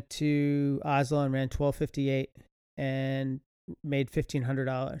that went to Oslo and ran 12:58 and made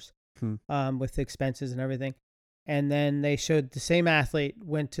 $1,500 with expenses and everything. And then they showed the same athlete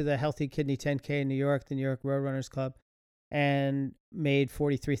went to the Healthy Kidney 10K in New York, the New York Roadrunners Club, and made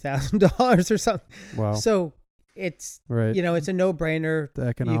 $43,000 or something. Wow. So it's, it's a no-brainer. The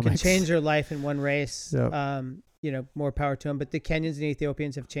economics. You can change your life in one race. Yep. More power to them. But the Kenyans and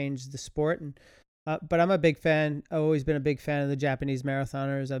Ethiopians have changed the sport, and But I'm a big fan. I've always been a big fan of the Japanese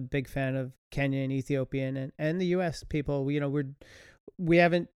marathoners. I'm a big fan of Kenya and Ethiopian and the U.S. people. We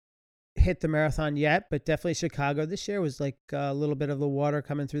haven't hit the marathon yet, but definitely Chicago this year was like a little bit of the water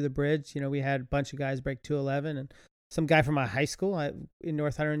coming through the bridge. We had a bunch of guys break 2:11, and some guy from my high school in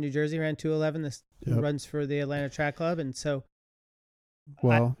North Hunterdon, New Jersey, ran 2:11. This runs for the Atlanta Track Club, and so.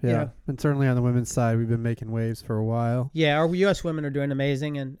 Well, and certainly on the women's side, we've been making waves for a while. Yeah, our U.S. women are doing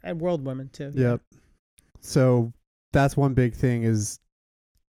amazing, and world women too. Yep. So that's one big thing is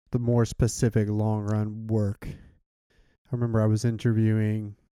the more specific long run work. I remember I was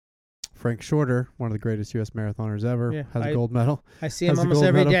interviewing Frank Shorter, one of the greatest U.S. marathoners ever, has a gold medal. I see him almost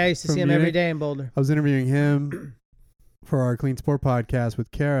every day. I used to see him every day in Boulder. I was interviewing him for our Clean Sport podcast with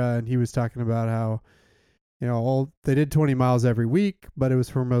Kara, and he was talking about how, they did 20 miles every week, but it was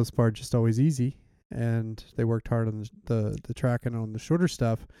for the most part just always easy. And they worked hard on the track and on the shorter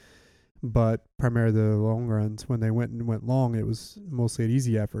stuff. But primarily the long runs, when they went long, it was mostly an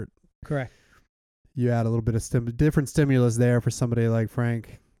easy effort. Correct. You add a little bit of different stimulus there for somebody like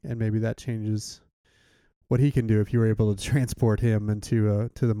Frank, and maybe that changes what he can do if you were able to transport him into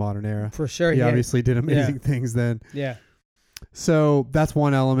to the modern era. For sure. He obviously did amazing things then. Yeah. So that's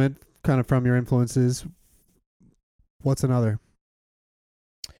one element kind of from your influences. What's another?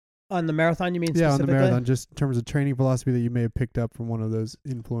 On the marathon, you mean specifically? Yeah, on the marathon, just in terms of training philosophy that you may have picked up from one of those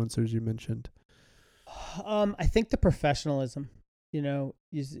influencers you mentioned. I think the professionalism, you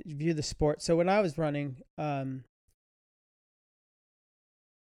view the sport. So when I was running, not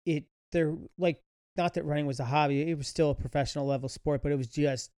that running was a hobby, it was still a professional level sport, but it was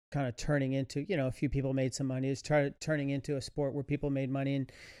just kind of turning into, a few people made some money. It was turning into a sport where people made money.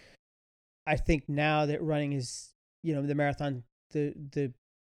 And I think now that running is, the marathon, the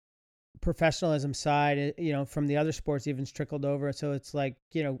professionalism side, from the other sports even trickled over. So it's like,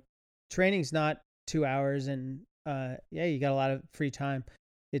 training's not 2 hours and, you got a lot of free time.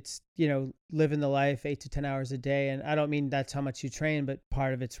 It's, living the life 8 to 10 hours a day. And I don't mean that's how much you train, but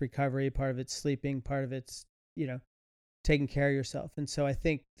part of it's recovery, part of it's sleeping, part of it's, taking care of yourself. And so I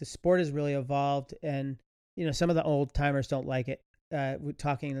think the sport has really evolved, and, some of the old timers don't like it.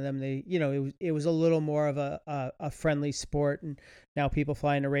 Talking to them, it was a little more of a friendly sport, and now people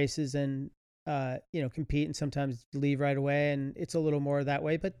fly into races and compete and sometimes leave right away, and it's a little more that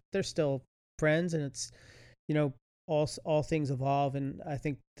way, but they're still friends, and it's all things evolve, and I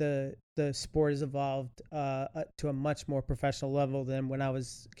think the sport has evolved to a much more professional level than when I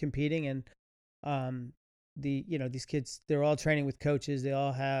was competing. And these kids, they're all training with coaches, they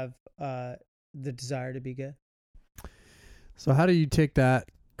all have the desire to be good. So how do you take that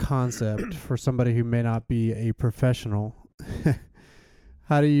concept for somebody who may not be a professional?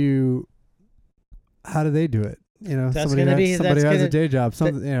 How do they do it? Somebody has a day job.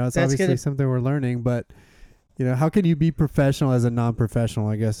 It's obviously something we're learning, but how can you be professional as a non-professional,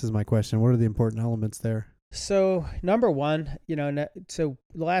 I guess is my question. What are the important elements there? So number one, so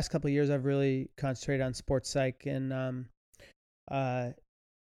the last couple of years I've really concentrated on sports psych, and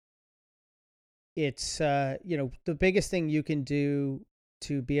it's the biggest thing you can do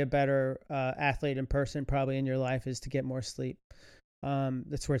to be a better athlete in person probably in your life is to get more sleep.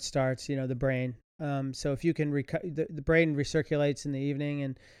 That's where it starts, the brain. So if you can the brain recirculates in the evening,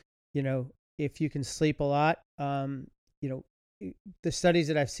 and if you can sleep a lot, the studies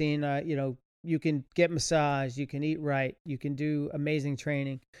that I've seen, you can get massage, you can eat right, you can do amazing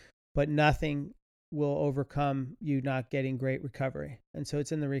training, but nothing will overcome you not getting great recovery. And so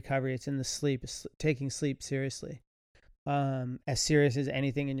it's in the recovery, it's in the sleep, it's taking sleep seriously, as serious as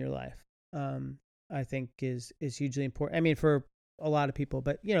anything in your life. I think is hugely important. I mean, for a lot of people,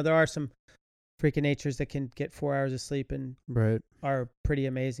 but there are some freaking natures that can get 4 hours of sleep and are pretty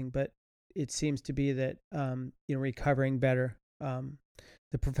amazing. But it seems to be that recovering better,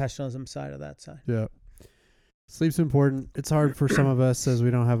 the professionalism side of that side. Yeah, sleep's important. It's hard for some of us as we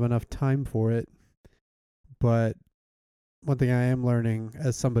don't have enough time for it. But one thing I am learning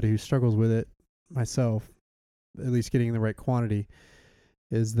as somebody who struggles with it myself, at least getting the right quantity,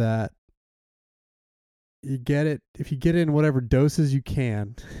 is that you get it if you get in whatever doses you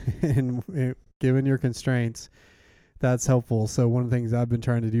can, and given your constraints, that's helpful. So one of the things I've been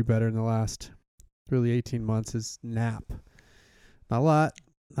trying to do better in the last really 18 months is nap. Not a lot,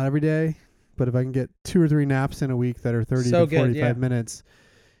 not every day, but if I can get 2 or 3 naps in a week that are 30 to 45 minutes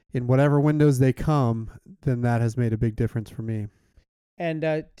in whatever windows they come, then that has made a big difference for me. And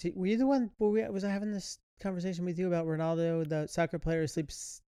were you the one, was I having this conversation with you about Ronaldo, the soccer player who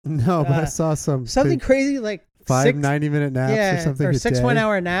sleeps? No, but I saw something crazy like 5 90-minute naps or something. Or 6 day. 1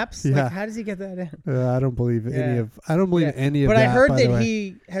 hour naps. Yeah. Like, how does he get that in? I don't believe any of that. But I heard that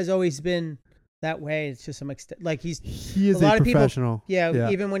he has always been that way. It's just some extent. Like He a is lot a of people. professional. Yeah,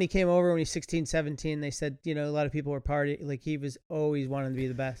 even when he came over when he's 16, 17, they said, a lot of people were partying. Like he was always wanting to be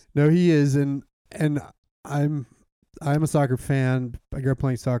the best. No, he is, and I'm a soccer fan. I grew up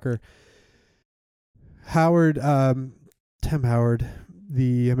playing soccer. Howard, Tim Howard,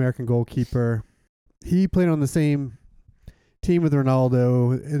 the American goalkeeper, he played on the same team with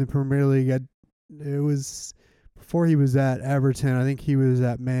Ronaldo in the Premier League. It was before he was at Everton. I think he was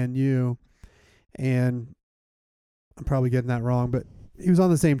at Man U, and I'm probably getting that wrong, but he was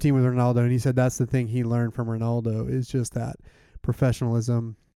on the same team with Ronaldo, and he said that's the thing he learned from Ronaldo is just that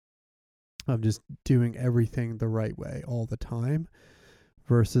professionalism of just doing everything the right way all the time,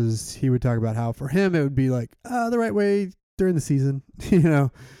 versus he would talk about how for him it would be like the right way during the season,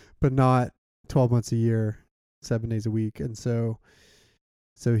 but not 12 months a year, 7 days a week. And so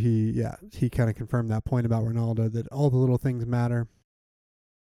he kind of confirmed that point about Ronaldo, that all the little things matter.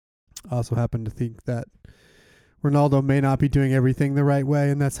 I also happen to think that Ronaldo may not be doing everything the right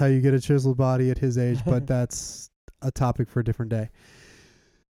way, and that's how you get a chiseled body at his age, but that's a topic for a different day.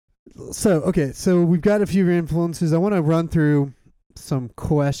 So we've got a few influences. I want to run through some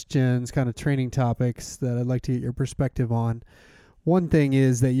questions, kind of training topics that I'd like to get your perspective on. One thing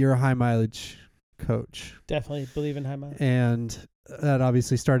is that you're a high mileage coach. Definitely believe in high mileage. And that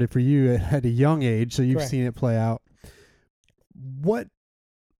obviously started for you at a young age, so you've Correct. seen it play out.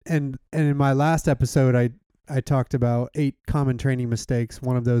 And in my last episode, I talked about 8 common training mistakes,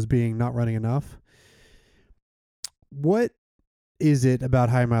 one of those being not running enough. What is it about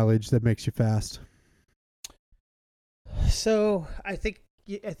high mileage that makes you fast? So I think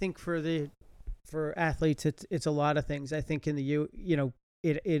for athletes, it's a lot of things. I think it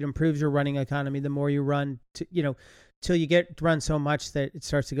improves your running economy. The more you run, till you get to run so much that it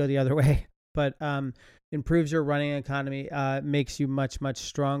starts to go the other way. But improves your running economy, makes you much, much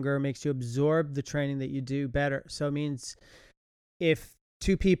stronger, makes you absorb the training that you do better. So it means if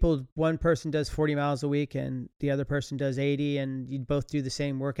two people, one person does 40 miles a week and the other person does 80, and you both do the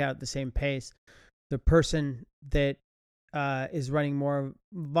same workout at the same pace, the person that is running more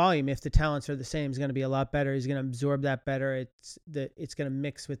volume, if the talents are the same, is going to be a lot better. He's going to absorb that better. It's going to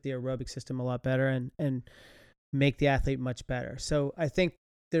mix with the aerobic system a lot better and make the athlete much better. So I think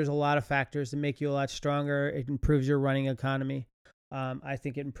there's a lot of factors that make you a lot stronger. It improves your running economy. I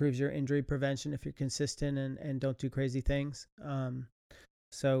think it improves your injury prevention if you're consistent and don't do crazy things.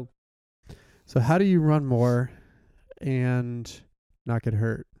 So how do you run more and not get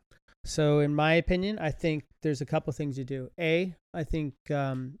hurt? So in my opinion, I think there's a couple things you do. I think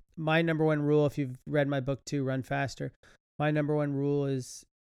my number one rule, if you've read my book too, Run Faster, my number one rule is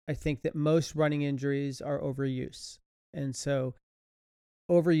I think that most running injuries are overuse. And so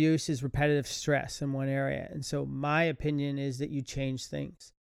overuse is repetitive stress in one area. And so my opinion is that you change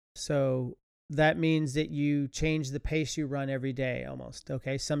things. So that means that you change the pace you run every day almost.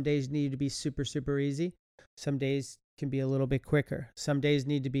 Okay. Some days need to be super, super easy. Some days can be a little bit quicker. Some days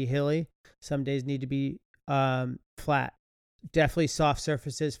need to be hilly. Some days need to be flat. Definitely soft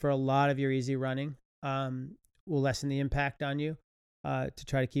surfaces for a lot of your easy running will lessen the impact on you to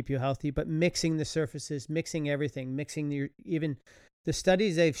try to keep you healthy. But mixing the surfaces, mixing everything, even the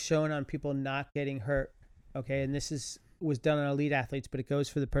studies they've shown on people not getting hurt, okay, and this was done on elite athletes, but it goes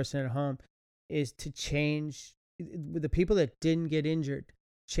for the person at home, is to change the people that didn't get injured,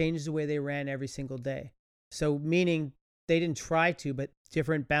 change the way they ran every single day. So meaning they didn't try to, but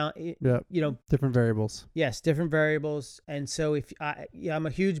different different variables. Yes, different variables. And so I'm a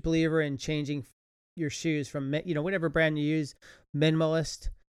huge believer in changing your shoes from whatever brand you use, minimalist,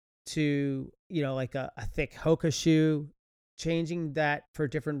 to like a thick Hoka shoe. Changing that for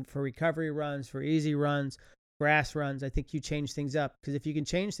recovery runs, for easy runs, grass runs. I think you change things up, because if you can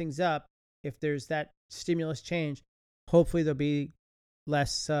change things up, if there's that stimulus change, hopefully there'll be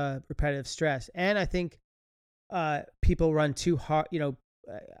less repetitive stress. And I think people run too hard.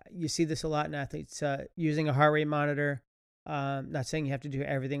 You see this a lot in athletes using a heart rate monitor. Not saying you have to do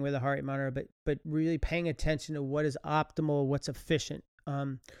everything with a heart rate monitor, but really paying attention to what is optimal, what's efficient.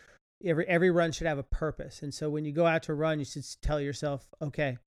 Every run should have a purpose. And so when you go out to run, you should tell yourself,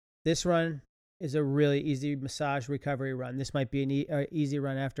 okay, this run is a really easy massage recovery run. This might be an easy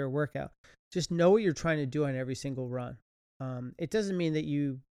run after a workout. Just know what you're trying to do on every single run. It doesn't mean that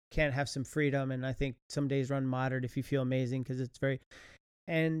you can't have some freedom. And I think some days run moderate if you feel amazing, because it's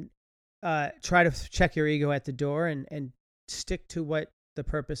and try to check your ego at the door and stick to what the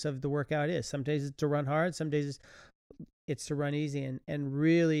purpose of the workout is. Some days it's to run hard. Some days it's to run easy, and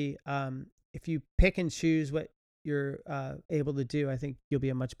really, if you pick and choose what you're able to do, I think you'll be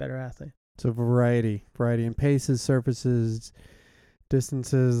a much better athlete. So variety in paces, surfaces,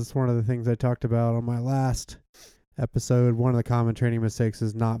 distances. It's one of the things I talked about on my last episode. One of the common training mistakes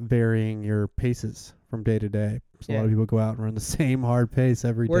is not varying your paces from day to day. So a lot of people go out and run the same hard pace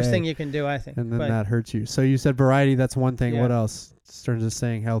every day. Worst thing you can do, I think. And then that hurts you. So you said variety, that's one thing. Yeah. What else? In terms of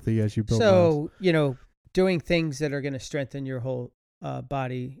staying healthy as you build So, doing things that are going to strengthen your whole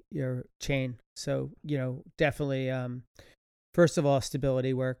body, your chain. So, definitely, first of all,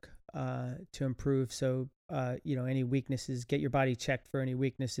 stability work to improve. So, any weaknesses, get your body checked for any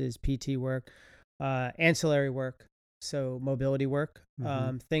weaknesses, PT work, ancillary work. So mobility work,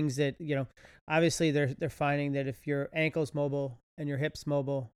 things that, obviously they're finding that if your ankle's mobile and your hips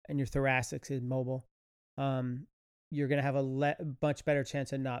mobile and your thoracic is mobile, you're going to have a much better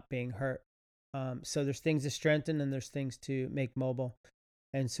chance of not being hurt. So there's things to strengthen and there's things to make mobile.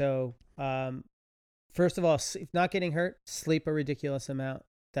 And so, first of all, if not getting hurt, sleep a ridiculous amount.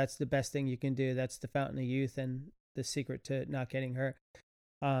 That's the best thing you can do. That's the fountain of youth and the secret to not getting hurt.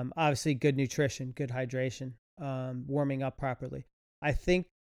 Obviously good nutrition, good hydration. Warming up properly. I think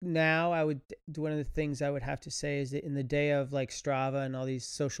now one of the things I would have to say is that in the day of like Strava and all these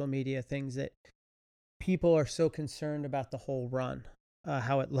social media things, that people are so concerned about the whole run,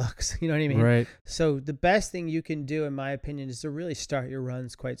 how it looks, you know what I mean? Right. So the best thing you can do, in my opinion, is to really start your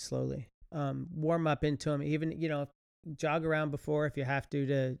runs quite slowly. Warm up into them, even, jog around before if you have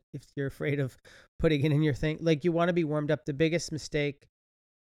to, if you're afraid of putting it in your thing. Like, you want to be warmed up. The biggest mistake,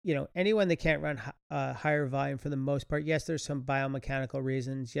 anyone that can't run higher volume for the most part, yes, there's some biomechanical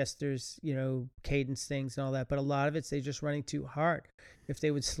reasons. Yes, there's, cadence things and all that. But a lot of it's they just running too hard. If they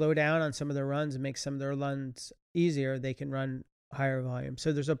would slow down on some of their runs and make some of their runs easier, they can run higher volume.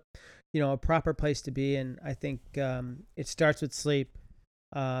 So there's a proper place to be. And I think it starts with sleep.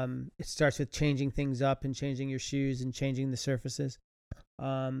 It starts with changing things up and changing your shoes and changing the surfaces.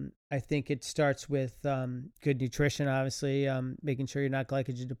 I think it starts with good nutrition, obviously, making sure you're not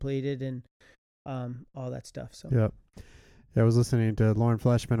glycogen depleted and all that stuff. So yeah, I was listening to Lauren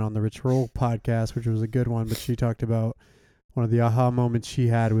Fleshman on the Rich Roll podcast, which was a good one, but she talked about one of the aha moments she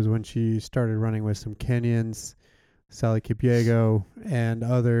had was when she started running with some Kenyans, Sally Kipyego and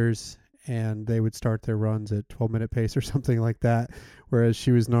others, and they would start their runs at 12-minute pace or something like that, whereas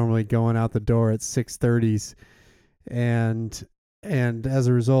she was normally going out the door at 6:30s and as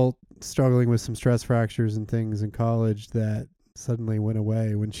a result, struggling with some stress fractures and things in college that suddenly went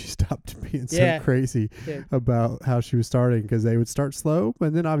away when she stopped being so crazy about how she was starting, because they would start slow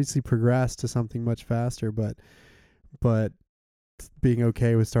and then obviously progress to something much faster. But being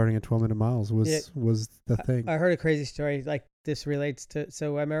okay with starting at 12-minute miles was the thing. I heard a crazy story like this relates to.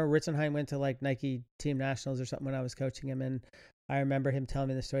 So I remember Ritzenheim went to like Nike Team Nationals or something when I was coaching him, and I remember him telling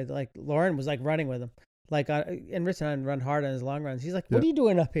me the story that like Lauren was like running with him. Like, and Ritzenheim run hard on his long runs. He's like, what are you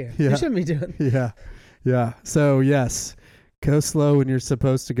doing up here? You shouldn't be doing. Yeah. So, yes, go slow when you're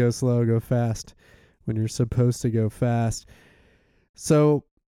supposed to go slow. Go fast when you're supposed to go fast. So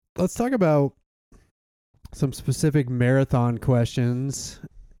let's talk about some specific marathon questions.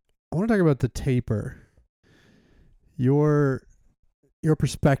 I want to talk about the taper. Your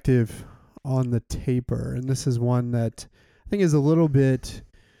perspective on the taper. And this is one that I think is a little bit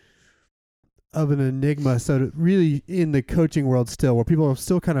of an enigma, so really in the coaching world still, where people are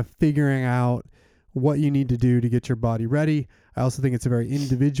still kind of figuring out what you need to do to get your body ready. I also think it's a very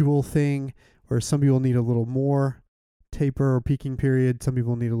individual thing, where some people need a little more taper or peaking period, some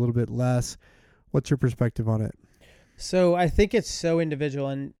people need a little bit less. What's your perspective on it? So I think it's so individual,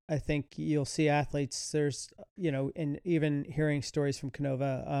 and I think you'll see athletes, there's, and even hearing stories from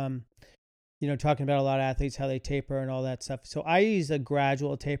Canova, talking about a lot of athletes, how they taper and all that stuff. So I use a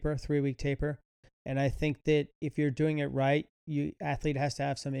gradual taper, 3-week taper. And I think that if you're doing it right, athlete has to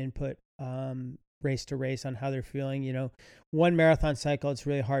have some input, race to race on how they're feeling. One marathon cycle, it's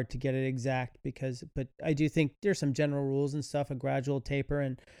really hard to get it exact but I do think there's some general rules and stuff, a gradual taper.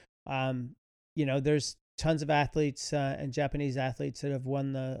 And, there's tons of athletes and Japanese athletes that have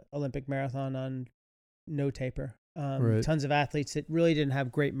won the Olympic marathon on no taper. Right. Tons of athletes that really didn't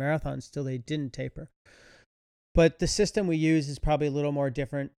have great marathons till they didn't taper. But the system we use is probably a little more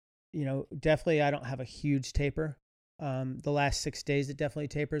different. Definitely I don't have a huge taper. The last 6 days it definitely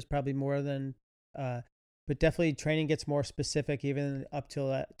tapers, probably more than, but definitely training gets more specific even up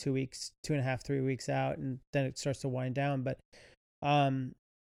till 2 weeks, 2.5, 3 weeks out, and then it starts to wind down. But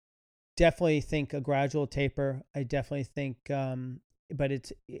definitely think a gradual taper. I definitely think, but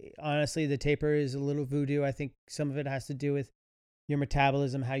it's honestly, the taper is a little voodoo. I think some of it has to do with your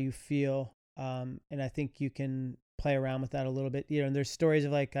metabolism, how you feel. And I think you can play around with that a little bit. And there's stories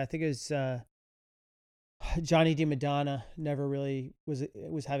of like, I think it was Johnny DiMadonna never really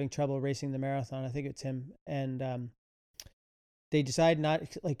was having trouble racing the marathon. I think it's him. And they decided not,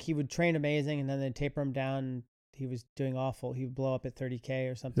 like, he would train amazing and then they'd taper him down. And he was doing awful. He would blow up at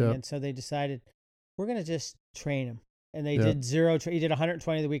 30K or something. Yep. And so they decided, we're going to just train him. And they Yep. did zero. He did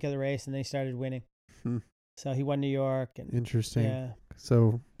 120 the week of the race, and they started winning. Hmm. So he won New York. And Interesting. yeah,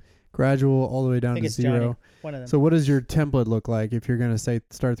 So gradual all the way I down think to it's 0. Johnny, one of them. So what does your template look like if you're going to say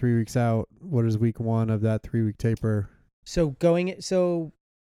start 3 weeks out? What is week 1 of that 3-week taper? So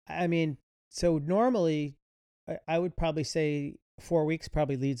normally I would probably say 4 weeks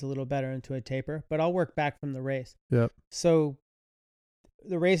probably leads a little better into a taper, but I'll work back from the race. Yep. So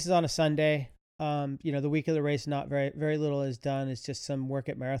the race is on a Sunday. The week of the race, not very little is done. It's just some work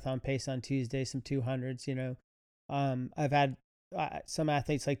at marathon pace on Tuesday, some 200s. I've had some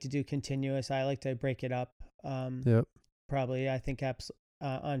athletes like to do continuous. I like to break it up. Yep. Probably, I think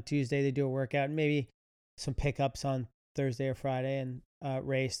on Tuesday they do a workout, and maybe some pickups on Thursday or Friday, and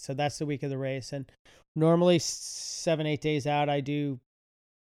race. So that's the week of the race. And normally 7-8 days out, I do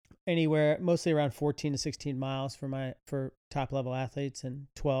anywhere mostly around 14 to 16 miles for top level athletes, and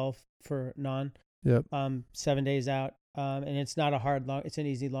 12 for non. Yep. 7 days out. And it's not a hard it's an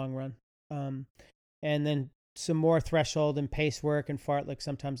easy long run. And then some more threshold and pace work and fartlek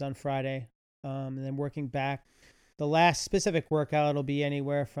sometimes on Friday. And then working back. The last specific workout will be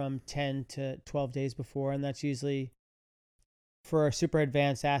anywhere from 10 to 12 days before, and that's usually for a super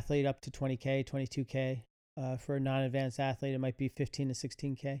advanced athlete up to 20K, 22K. For a non-advanced athlete, it might be 15 to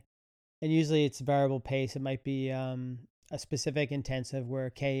 16K. And usually it's variable pace. It might be a specific intensive where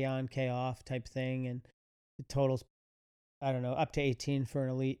K on, K off type thing, and the totals, I don't know, up to 18 for an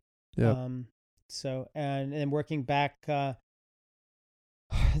elite. Yep. So, and then working back,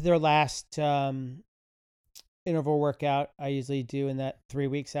 their last interval workout I usually do in that 3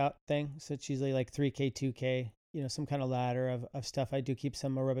 weeks out thing. So it's usually like 3K, 2K, some kind of ladder of stuff. I do keep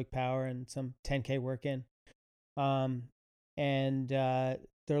some aerobic power and some 10K work in. And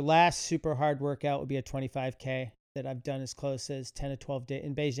their last super hard workout would be a 25K that I've done as close as 10 to 12 days.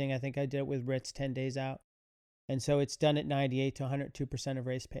 In Beijing, I think I did it with Ritz 10 days out. And so it's done at 98 to 102% of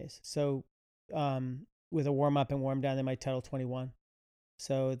race pace. So with a warm up and warm down, they might total 21.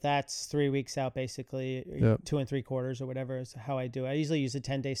 So that's 3 weeks out, basically. Yep. 2 3/4 or whatever is how I do it. I usually use a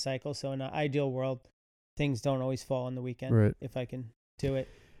 10-day cycle. So in an ideal world, things don't always fall on the weekend, Right. if I can do it.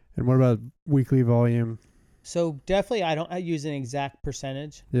 And what about weekly volume? So definitely I use an exact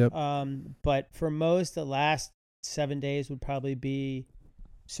percentage. Yep. But for most, the last 7 days would probably be,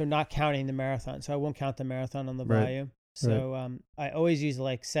 so not counting the marathon. So I won't count the marathon on the Right. volume. So I always use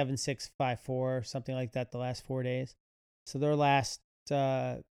like 7, 6, 5, 4, something like that the last 4 days. So their last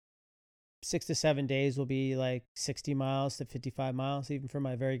 6 to 7 days will be like 60 miles to 55 miles, even for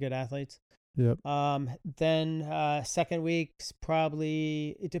my very good athletes. Yep. Then second week's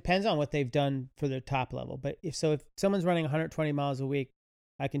probably, it depends on what they've done for their top level. But if someone's running 120 miles a week,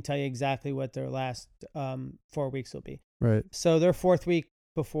 I can tell you exactly what their last 4 weeks will be. Right. So their fourth week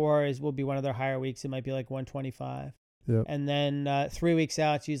before will be one of their higher weeks. It might be like 125. Yep. And then 3 weeks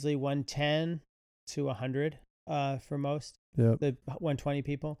out, it's usually 110 to 100 for most, Yep. the 120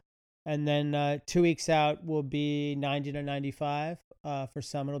 people. And then 2 weeks out will be 90 to 95. For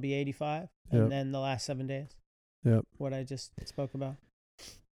some, it'll be 85. Yep. And then the last 7 days. Yep. What I just spoke about.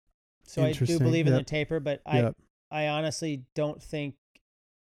 So I do Interesting. believe in Yep. the taper, but Yep. I honestly don't think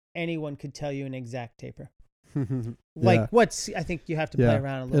anyone could tell you an exact taper. Yeah. I think you have to play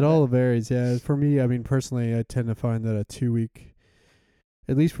around a little It bit. all varies. Yeah. For me, I mean, personally, I tend to find that a 2 week,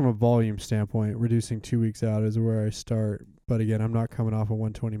 at least from a volume standpoint, reducing 2 weeks out is where I start. But again, I'm not coming off of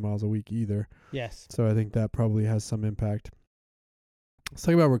 120 miles a week either. Yes. So I think that probably has some impact. Let's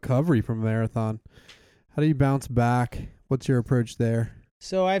talk about recovery from a marathon. How do you bounce back? What's your approach there?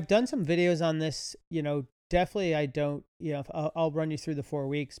 So I've done some videos on this. Definitely I don't, I'll run you through the 4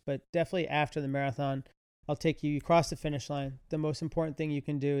 weeks, but definitely after the marathon, I'll take you across the finish line. The most important thing you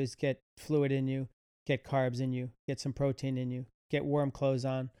can do is get fluid in you, get carbs in you, get some protein in you, get warm clothes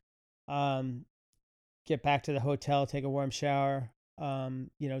on, get back to the hotel, take a warm shower.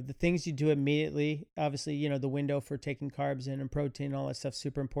 The things you do immediately, obviously, the window for taking carbs in and protein, all that stuff's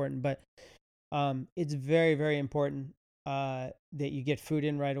super important, but it's very, very important that you get food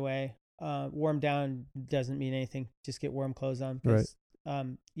in right away. Warm down doesn't mean anything. Just get warm clothes on, because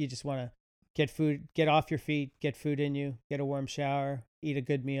you just want to get food, get off your feet, get food in you, get a warm shower, eat a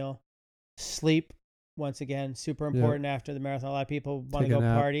good meal, sleep. Once again, super important after the marathon. A lot of people want to go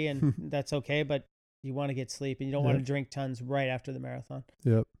party, and that's okay, but you want to get sleep, and you don't want to drink tons right after the marathon.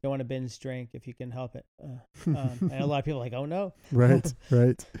 Yep. You don't want to binge drink if you can help it. And a lot of people are like, oh no. Right.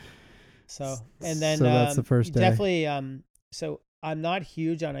 So, and then so that's the first day. Definitely. So I'm not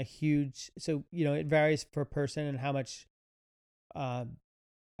huge on so it varies per person and how much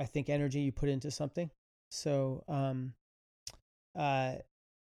I think energy you put into something. So,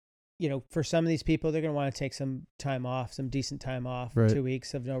 for some of these people, they're going to want to take some time off, some decent time off, Right. 2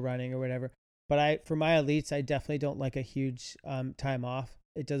 weeks of no running or whatever. But for my elites, I definitely don't like a huge time off.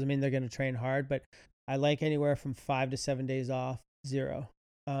 It doesn't mean they're going to train hard, but I like anywhere from 5 to 7 days off, 0.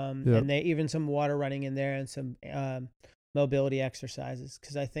 Yep. And they even some water running in there and some mobility exercises.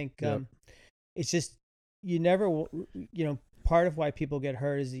 Cause I think it's just, you never, part of why people get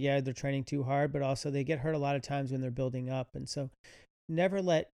hurt is, they're training too hard, but also they get hurt a lot of times when they're building up. And so never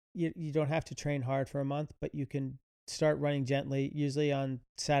you don't have to train hard for a month, but you can start running gently. Usually on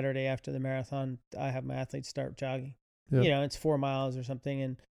Saturday after the marathon, I have my athletes start jogging. Yep. It's 4 miles or something.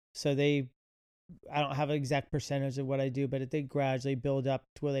 And so I don't have an exact percentage of what I do, but they gradually build up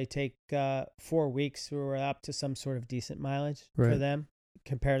to where they take 4 weeks where we're up to some sort of decent mileage for them,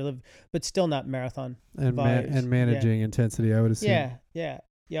 comparative, but still not marathon. And managing intensity, I would assume.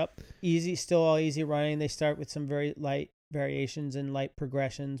 Yep. Easy, still all easy running. They start with some very light variations and light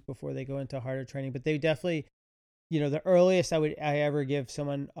progressions before they go into harder training. But they definitely, the earliest I ever give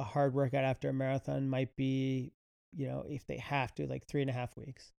someone a hard workout after a marathon might be, if they have to, like 3.5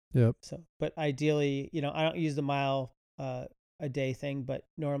 weeks. Yep. So, but ideally, I don't use the mile a day thing, but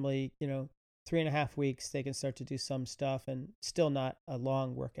normally, 3.5 weeks, they can start to do some stuff and still not a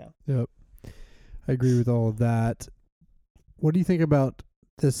long workout. Yep. I agree with all of that. What do you think about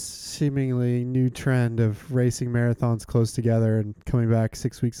this seemingly new trend of racing marathons close together and coming back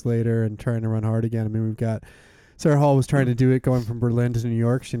 6 weeks later and trying to run hard again? I mean, we've got Sarah Hall was trying to do it going from Berlin to New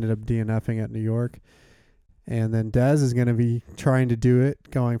York. She ended up DNFing at New York. And then Des is going to be trying to do it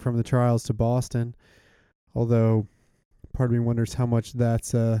going from the trials to Boston. Although part of me wonders how much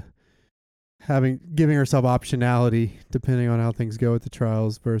that's giving herself optionality depending on how things go at the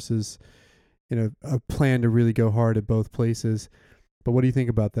trials versus, a plan to really go hard at both places. But what do you think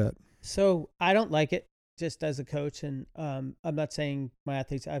about that? So I don't like it just as a coach. And I'm not saying my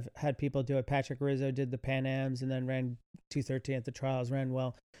athletes, I've had people do it. Patrick Rizzo did the Pan Ams and then ran 2:13 at the trials, ran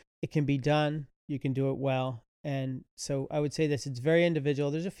well. It can be done. You can do it well. And so I would say this, it's very individual.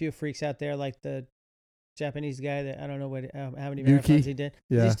 There's a few freaks out there like the Japanese guy that I don't know how many marathons he did.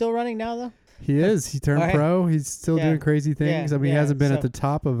 Yeah. Is he still running now though? He is. He turned pro. He's still doing crazy things. I mean, he hasn't been at the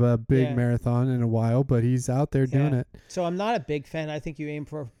top of a big marathon in a while, but he's out there doing it. So I'm not a big fan. I think you aim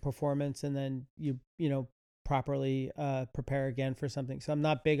for performance and then you properly prepare again for something. So I'm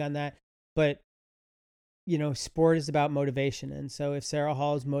not big on that. But, sport is about motivation. And so if Sarah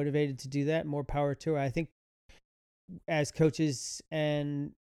Hall is motivated to do that, more power to her. I think as coaches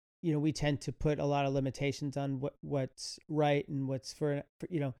and we tend to put a lot of limitations on what's right and what's for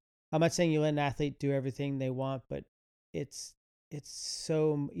I'm not saying you let an athlete do everything they want, but it's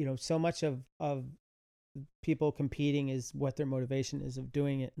so so much of people competing is what their motivation is of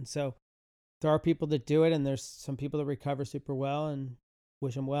doing it. And so there are people that do it and there's some people that recover super well and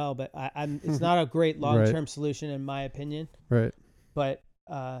wish them well, but it's not a great long-term solution in my opinion. Right. But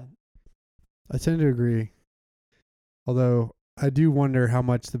I tend to agree. Although I do wonder how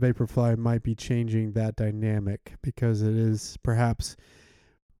much the Vaporfly might be changing that dynamic because it is perhaps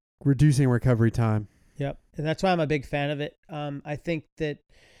reducing recovery time. Yep. And that's why I'm a big fan of it. I think that,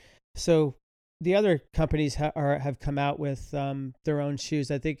 so the other companies have come out with their own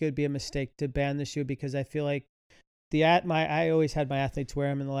shoes. I think it would be a mistake to ban the shoe because I feel like I always had my athletes wear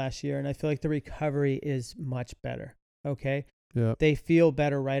them in the last year and I feel like the recovery is much better. Okay. Yeah. They feel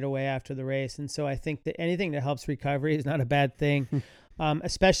better right away after the race. And so I think that anything that helps recovery is not a bad thing.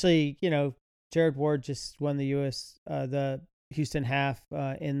 Especially, Jared Ward just won the Houston half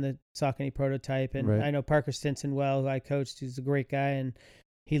in the Saucony prototype. And I know Parker Stinson well, who I coached, who's a great guy. And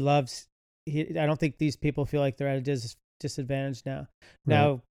I don't think these people feel like they're at a disadvantage now.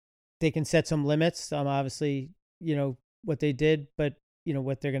 Now, they can set some limits. Obviously, what they did, but,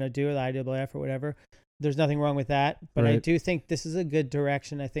 what they're going to do with IAAF or whatever. There's nothing wrong with that, but I do think this is a good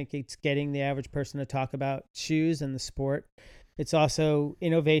direction. I think it's getting the average person to talk about shoes and the sport. It's also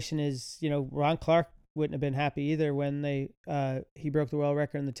innovation is, Ron Clark wouldn't have been happy either when he broke the world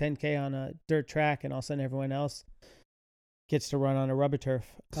record in the 10K on a dirt track and all of a sudden everyone else gets to run on a rubber turf.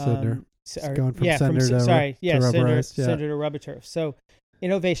 Cinder. Going from cinder to rubberized. Cinder to rubber turf. So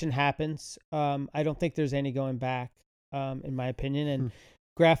innovation happens. I don't think there's any going back, in my opinion. And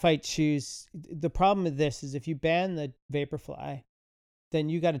graphite shoes, the problem with this is if you ban the Vaporfly, then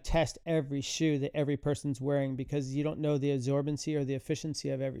you got to test every shoe that every person's wearing because you don't know the absorbency or the efficiency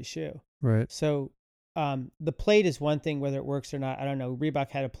of every shoe. Right. So the plate is one thing, whether it works or not. I don't know. Reebok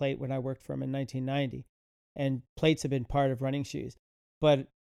had a plate when I worked for them in 1990, and plates have been part of running shoes. But,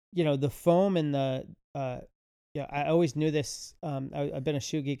 the foam and the yeah, I always knew this. I've been a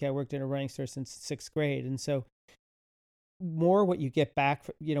shoe geek. I worked in a running store since 6th grade. And so more what you get back,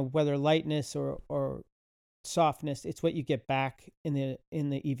 whether lightness or softness, it's what you get back in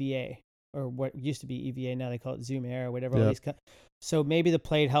the EVA, or what used to be EVA. Now they call it Zoom Air or whatever. Yep. All these so maybe the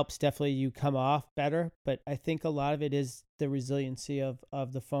plate helps definitely you come off better, but I think a lot of it is the resiliency of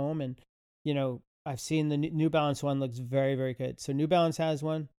the foam. And, I've seen the New Balance one looks very, very good. So New Balance has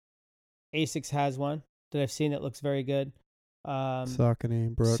one. Asics has one that I've seen that looks very good.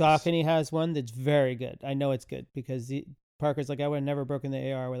 Saucony, Brooks. Saucony has one that's very good. I know it's good because Parker's like, I would have never broken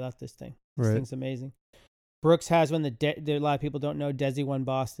the AR without this thing. This thing's amazing. Brooks has one that a lot of people don't know. Desi won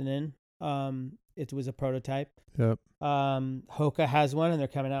Boston in. It was a prototype. Yep. Hoka has one, and they're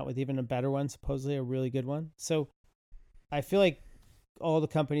coming out with even a better one, supposedly a really good one. So I feel like all the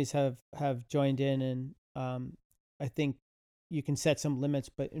companies have joined in, and I think you can set some limits,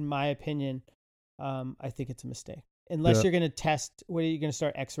 but in my opinion, I think it's a mistake. Unless you're going to test, what are you going to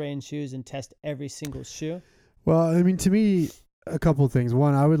start x-raying shoes and test every single shoe? Well, I mean, to me, a couple of things.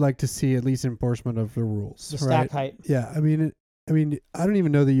 One, I would like to see at least enforcement of the rules. The stack height. Yeah, I mean, I don't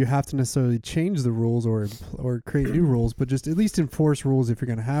even know that you have to necessarily change the rules or create new rules, but just at least enforce rules if you're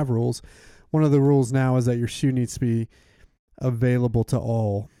going to have rules. One of the rules now is that your shoe needs to be available to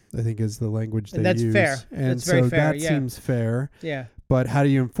all, I think is the language they use. And that's fair. And so very fair. that seems fair. Yeah. But how do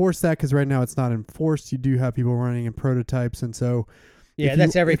you enforce that? Because right now it's not enforced. You do have people running in prototypes. And so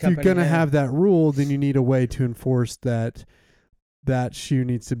that's every company. If you're going to have that rule, then you need a way to enforce that shoe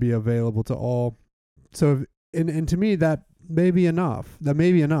needs to be available to all. So, and to me, that may be enough.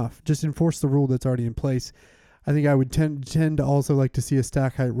 Just enforce the rule that's already in place. I think I would tend to also like to see a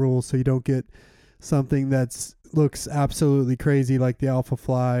stack height rule, so you don't get something that's looks absolutely crazy like the Alpha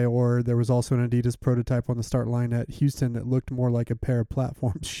Fly, or there was also an Adidas prototype on the start line at Houston that looked more like a pair of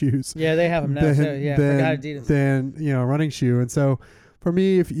platform shoes. Yeah, they have them now too. Yeah, forgot Adidas. Than a running shoe. And so for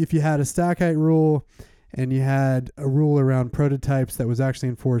me, if you had a stack height rule and you had a rule around prototypes that was actually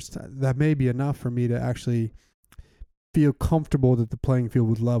enforced, that may be enough for me to actually feel comfortable that the playing field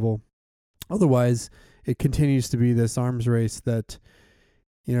would level. Otherwise, it continues to be this arms race that,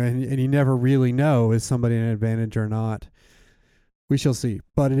 and you never really know, is somebody an advantage or not. We shall see.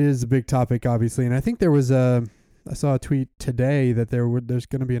 But it is a big topic, obviously. And I think there was I saw a tweet today that there's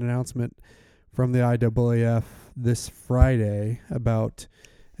going to be an announcement from the IAAF this Friday about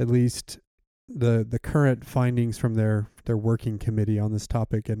at least the current findings from their working committee on this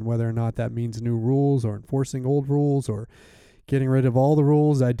topic, and whether or not that means new rules or enforcing old rules or getting rid of all the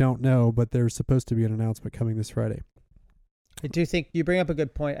rules, I don't know. But there's supposed to be an announcement coming this Friday. I do think you bring up a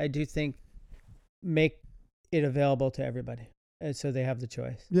good point. I do think make it available to everybody, and so they have the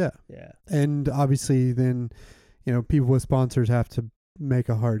choice. Yeah. And obviously, then people with sponsors have to make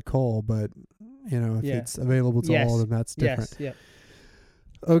a hard call. But if it's available to all, then that's different. Yes.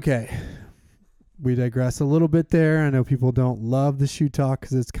 Yeah. Okay. We digress a little bit there. I know people don't love the shoe talk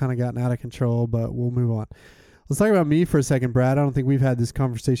because it's kind of gotten out of control, but we'll move on. Let's talk about me for a second, Brad. I don't think we've had this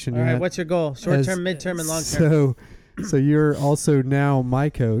conversation yet. All right. What's your goal? Short term, midterm, and long term. So you're also now my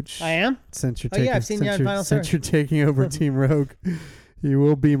coach. I am? Since you're I've seen you on Final Third. Since you're taking over Team Rogue, you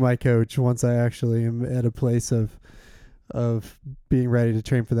will be my coach once I actually am at a place of being ready to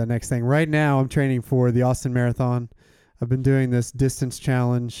train for that next thing. Right now, I'm training for the Austin Marathon. I've been doing this distance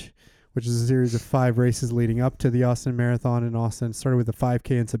challenge, which is a series of 5 races leading up to the Austin Marathon in Austin. Started with a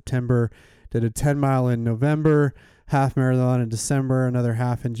 5K in September, did a 10-mile in November, half marathon in December, another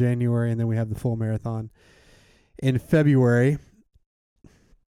half in January, and then we have the full marathon in February.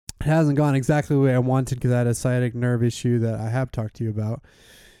 It hasn't gone exactly the way I wanted because I had a sciatic nerve issue that I have talked to you about,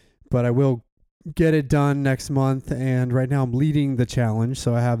 but I will get it done next month. And right now I'm leading the challenge,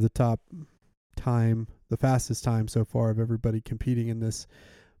 so I have the top time, the fastest time so far of everybody competing in this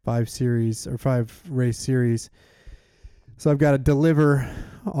 5 race series. So I've got to deliver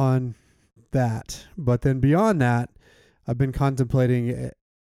on that. But then beyond that, I've been contemplating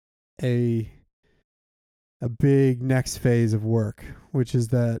a big next phase of work, which is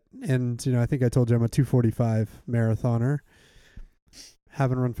that, and I think I told you I'm a 2:45 marathoner.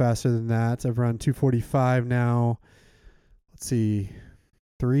 Haven't run faster than that. I've run 2:45 now,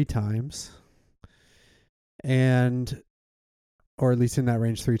 3 times. Or at least in that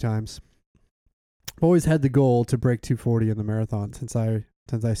range 3 times. I've always had the goal to break 2:40 in the marathon since I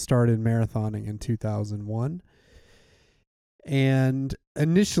started marathoning in 2001. And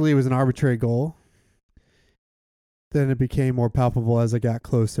initially it was an arbitrary goal. Then it became more palpable as I got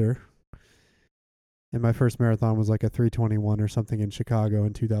closer. And my first marathon was like a 3:21 or something in Chicago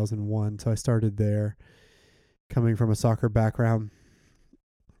in 2001. So I started there, coming from a soccer background.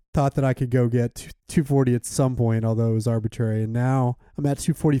 thought that I could go get 240 at some point, although it was arbitrary. And now I'm at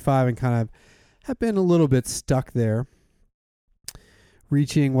 245 and kind of have been a little bit stuck there,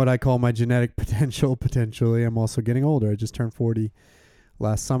 reaching what I call my genetic potential. Potentially, I'm also getting older. I just turned 40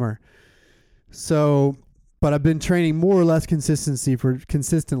 last summer. So, but I've been training more or less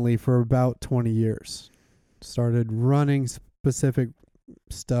consistently for about 20 years. Started running specific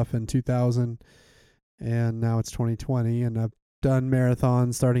stuff in 2000, and now it's 2020, and I've done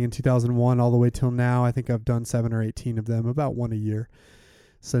marathons starting in 2001 all the way till now. I think I've done 7 or 18 of them, about one a year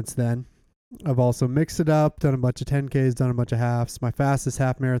since then. I've also mixed it up, done a bunch of 10Ks, done a bunch of halves. My fastest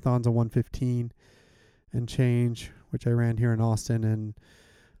half marathon's a 1:15 and change, which I ran here in Austin, and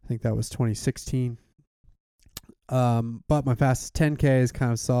I think that was 2016. But my fastest 10K is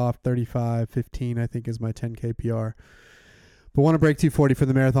kind of soft, 35:15 I think is my 10K PR. But want to break 240 for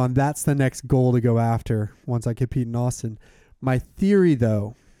the marathon. That's the next goal to go after once I compete in Austin. My theory,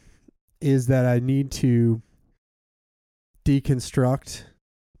 though, is that I need to deconstruct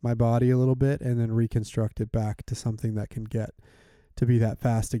my body a little bit and then reconstruct it back to something that can get to be that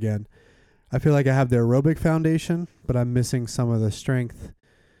fast again. I feel like I have the aerobic foundation, but I'm missing some of the strength,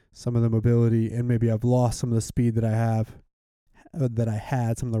 some of the mobility, and maybe I've lost some of the speed that I had,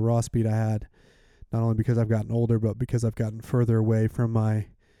 some of the raw speed I had, not only because I've gotten older, but because I've gotten further away from my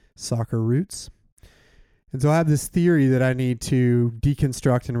soccer roots. And so I have this theory that I need to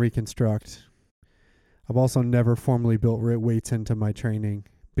deconstruct and reconstruct. I've also never formally built weights into my training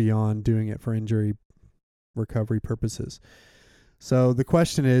beyond doing it for injury recovery purposes. So the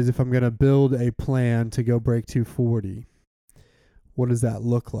question is, if I'm going to build a plan to go break 240, what does that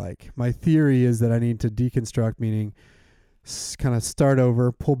look like? My theory is that I need to deconstruct, meaning kind of start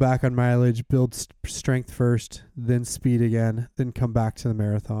over, pull back on mileage, build strength first, then speed again, then come back to the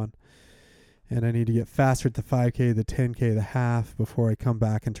marathon. And I need to get faster at the 5K, the 10K, the half before I come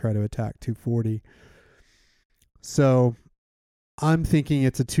back and try to attack 240. So I'm thinking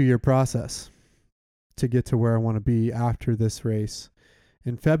it's a 2-year process to get to where I want to be after this race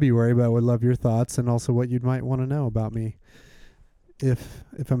in February, but I would love your thoughts and also what you might want to know about me if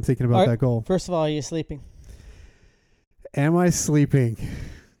I'm thinking about that goal. First of all, are you sleeping? Am I sleeping?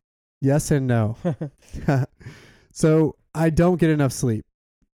 Yes and no. So I don't get enough sleep.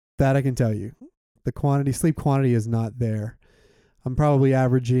 That I can tell you. The sleep quantity is not there. I'm probably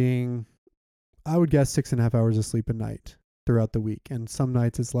averaging, I would guess, 6.5 hours of sleep a night throughout the week. And some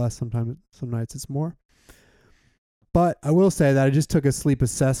nights it's less, some nights it's more. But I will say that I just took a sleep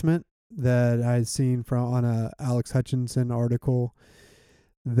assessment that I'd seen on a Alex Hutchinson article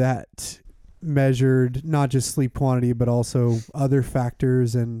that measured not just sleep quantity, but also other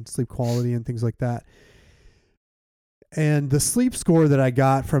factors and sleep quality and things like that. And the sleep score that I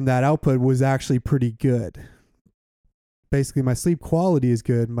got from that output was actually pretty good. Basically, my sleep quality is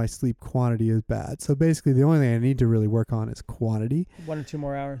good. My sleep quantity is bad. So basically, the only thing I need to really work on is quantity. 1 or 2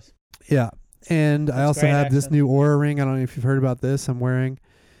 more hours. Yeah. And I also have this new Oura ring. I don't know if you've heard about this. I'm wearing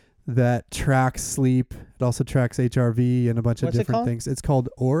that tracks sleep. It also tracks HRV and a bunch of different things. It's called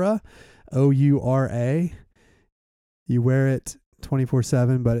Oura, Oura. You wear it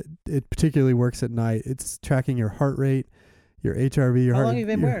 24/7, but it particularly works at night. It's tracking your heart rate, your HRV, your How heart. long have you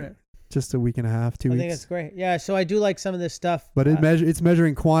been wearing it? Just a week and a half, 2 weeks. I think that's great. Yeah, so I do like some of this stuff. But it's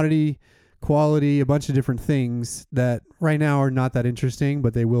measuring quantity, quality, a bunch of different things that right now are not that interesting,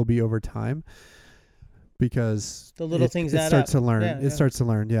 but they will be over time because the little things it starts to learn. It starts to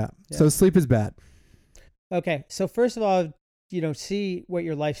learn, yeah. So sleep is bad. Okay, so first of all, see what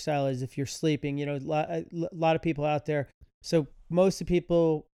your lifestyle is if you're sleeping. A lot of people out there. So most of the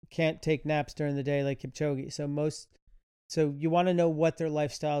people can't take naps during the day like Kipchoge. So you want to know what their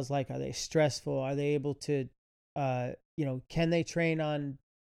lifestyle is like. Are they stressful? Are they able to, can they train on,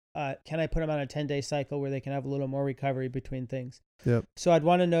 can I put them on a 10-day cycle where they can have a little more recovery between things? Yep. So I'd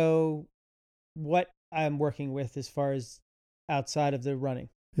want to know what I'm working with as far as outside of the running.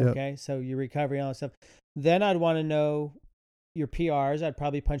 Yep. Okay. So your recovery and all that stuff. Then I'd want to know your PRs. I'd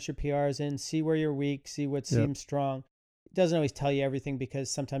probably punch your PRs in, see where you're weak, see what seems strong. It doesn't always tell you everything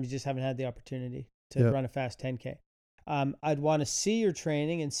because sometimes you just haven't had the opportunity to run a fast 10K. I'd want to see your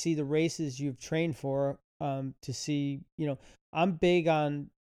training and see the races you've trained for, to see, I'm big on,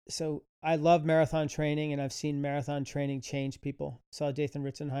 so I love marathon training and I've seen marathon training change people. Saw Dathan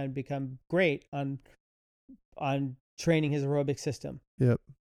Ritzenheim become great on training his aerobic system. Yep.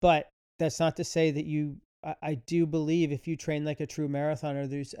 But that's not to say that I do believe if you train like a true marathoner,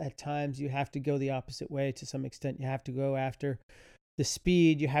 there's at times you have to go the opposite way to some extent. You have to go after the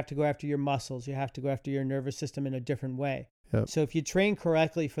speed, you have to go after your muscles, you have to go after your nervous system in a different way. Yep. So if you train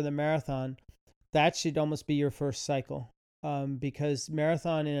correctly for the marathon, that should almost be your first cycle. because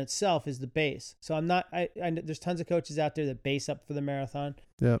marathon in itself is the base. So I'm not, I there's tons of coaches out there that base up for the marathon.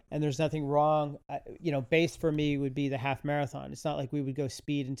 Yep. And there's nothing wrong. Base for me would be the half marathon. It's not like we would go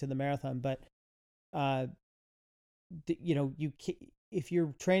speed into the marathon, but, if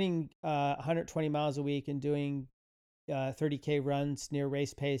you're training 120 miles a week and doing 30K runs near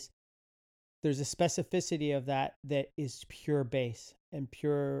race pace, there's a specificity of that is pure base and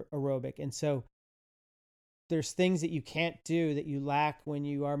pure aerobic. And so there's things that you can't do that you lack when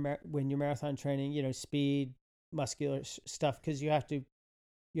you're marathon training, speed, muscular stuff, because you have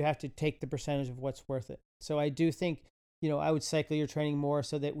to take the percentage of what's worth it. So I do think, I would cycle your training more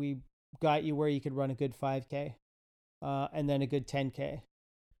so that we got you where you could run a good 5K, and then a good 10K,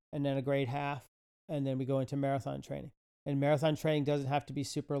 and then a great half, and then we go into marathon training. And marathon training doesn't have to be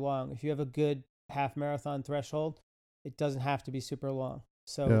super long. If you have a good half marathon threshold, it doesn't have to be super long.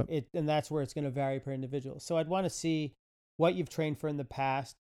 So and that's where it's going to vary per individual. So I'd want to see what you've trained for in the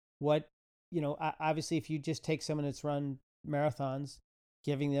past. What, obviously if you just take someone that's run marathons,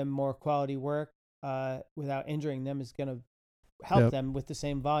 giving them more quality work without injuring them is going to help them with the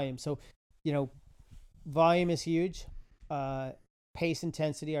same volume. So, volume is huge. Pace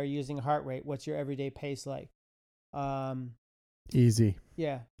intensity, are you using heart rate? What's your everyday pace like? Easy.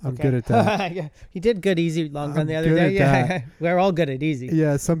 Yeah. I'm good at that. He did good easy long run the other day. Yeah. We're all good at easy.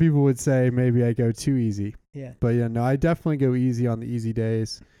 Yeah. Some people would say maybe I go too easy. Yeah. But no, I definitely go easy on the easy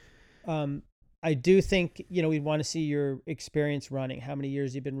days. I do think, we'd want to see your experience running, how many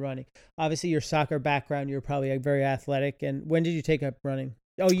years you've been running. Obviously your soccer background, you're probably very athletic. And when did you take up running?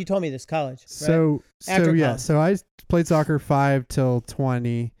 Oh, you told me this, college. Right? So I played soccer 5 till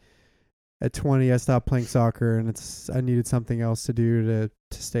 20. At 20, I stopped playing soccer, and I needed something else to do to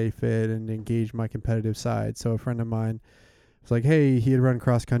stay fit and engage my competitive side. So a friend of mine was like, hey, he had run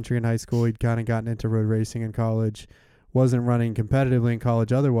cross country in high school. He'd kind of gotten into road racing in college, wasn't running competitively in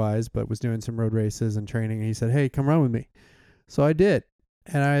college otherwise, but was doing some road races and training. And he said, hey, come run with me. So I did.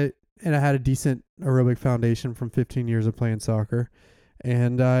 And I had a decent aerobic foundation from 15 years of playing soccer.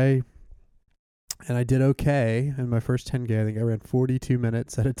 And I did okay in my first 10K. I think I ran 42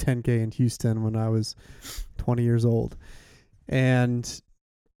 minutes at a 10K in Houston when I was 20 years old. And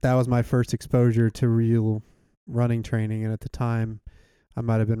that was my first exposure to real running training. And at the time, I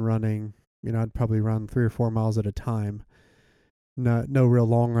might have been running, I'd probably run 3 or 4 miles at a time. No real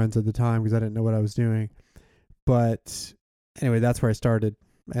long runs at the time because I didn't know what I was doing. But anyway, that's where I started.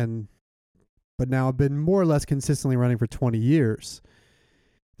 But now I've been more or less consistently running for 20 years.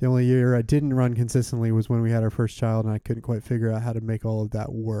 The only year I didn't run consistently was when we had our first child, and I couldn't quite figure out how to make all of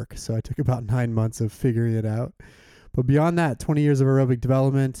that work. So I took about 9 months of figuring it out. But beyond that, 20 years of aerobic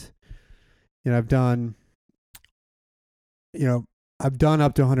development, I've done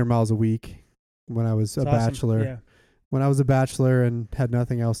up to 100 miles a week when I was a bachelor. Yeah. When I was a bachelor and had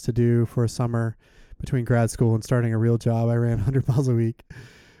nothing else to do for a summer between grad school and starting a real job, I ran 100 miles a week.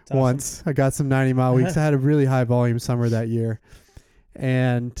 That's once. Awesome. I got some 90-mile weeks. I had a really high volume summer that year.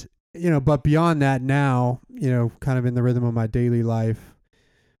 And, but beyond that now, kind of in the rhythm of my daily life,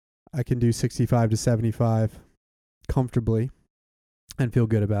 I can do 65 to 75 comfortably and feel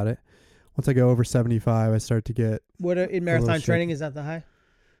good about it. Once I go over 75, I start to get... What in marathon training, is that the high?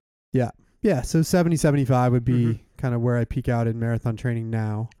 Yeah. Yeah. So 70, 75 would be kind of where I peak out in marathon training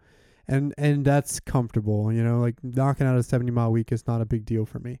now. And that's comfortable, like knocking out a 70-mile week is not a big deal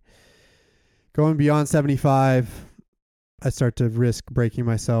for me. Going beyond 75... I start to risk breaking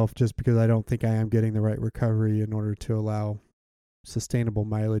myself just because I don't think I am getting the right recovery in order to allow sustainable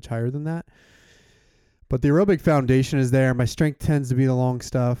mileage higher than that. But the aerobic foundation is there. My strength tends to be the long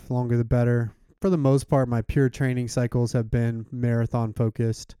stuff, longer the better. For the most part, my pure training cycles have been marathon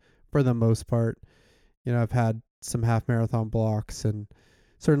focused for the most part. I've had some half marathon blocks and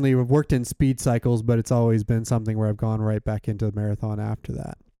certainly I've worked in speed cycles, but it's always been something where I've gone right back into the marathon after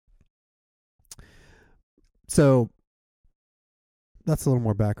that. So that's a little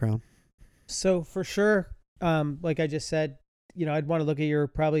more background. So for sure, like I just said, I'd want to look at your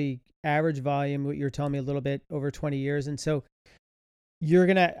probably average volume, what you're telling me a little bit over 20 years. And so you're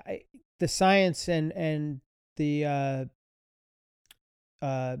going to, the science and the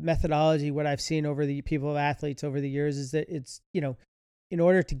methodology, what I've seen over the people of athletes over the years is that it's, in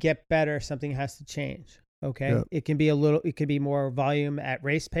order to get better, something has to change. Okay. Yep. It can be more volume at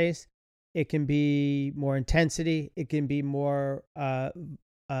race pace. It can be more intensity. It can be more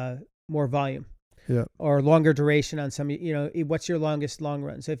volume, or longer duration on some. What's your longest long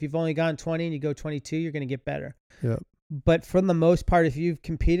run? So if you've only gone 20 and you go 22, you're going to get better. Yeah. But for the most part, if you've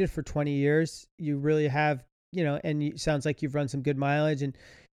competed for 20 years, you really have, and it sounds like you've run some good mileage, and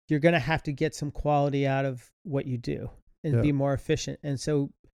you're going to have to get some quality out of what you do. and be more efficient. And so,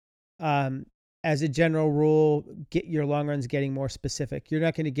 as a general rule, get your long runs getting more specific. You're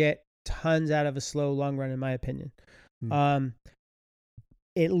not going to get tons out of a slow long run, in my opinion.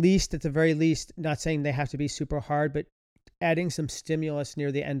 At least, at the very least, not saying they have to be super hard, but adding some stimulus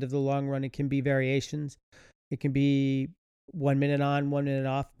near the end of the long run. It can be variations. It can be 1 minute on, 1 minute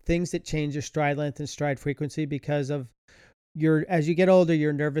off, things that change your stride length and stride frequency because of as you get older,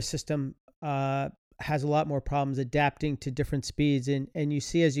 your nervous system has a lot more problems adapting to different speeds. And you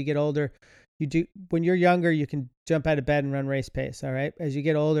see, as you get older, when you're younger, you can jump out of bed and run race pace. All right. As you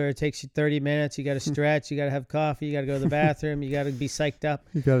get older, it takes you 30 minutes. You got to stretch, you got to have coffee, you got to go to the bathroom, you got to be psyched up.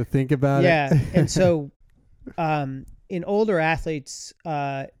 You got to think about it. Yeah. And so, in older athletes,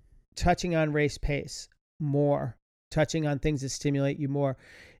 touching on race pace more, touching on things that stimulate you more,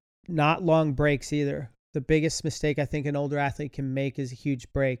 not long breaks either. The biggest mistake I think an older athlete can make is a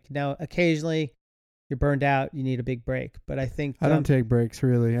huge break. Now, occasionally you're burned out, you need a big break, but I think I don't take breaks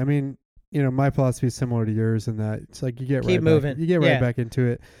really. I mean, my philosophy is similar to yours in that it's like you get keep moving. You get right back into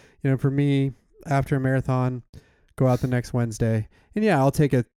it. For me, after a marathon, go out the next Wednesday, and I'll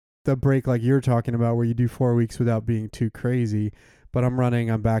take the break like you're talking about, where you do 4 weeks without being too crazy. But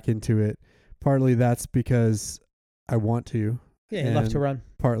I'm back into it. Partly that's because I want to. Yeah, you love to run.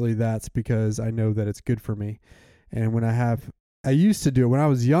 Partly that's because I know that it's good for me. And I used to do it when I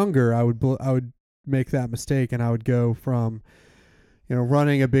was younger. I would make that mistake, and I would go from,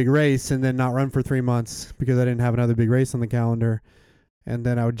 running a big race and then not run for 3 months because I didn't have another big race on the calendar. And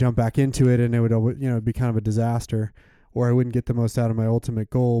then I would jump back into it, and it would, be kind of a disaster, or I wouldn't get the most out of my ultimate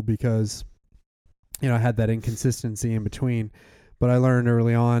goal because, I had that inconsistency in between. But I learned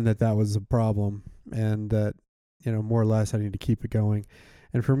early on that was a problem, and that, more or less I need to keep it going.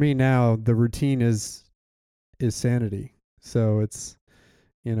 And for me now, the routine is sanity. So it's,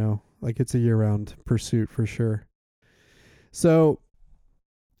 it's a year-round pursuit for sure. So,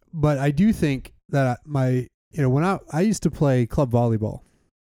 but I do think that when I used to play club volleyball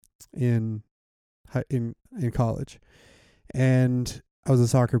in college, and I was a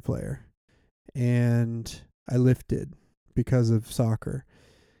soccer player, and I lifted because of soccer.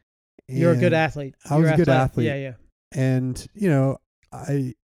 You're a good athlete. I was a good athlete. Yeah. And,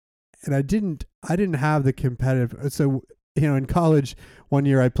 I didn't have the competitive. So, in college, one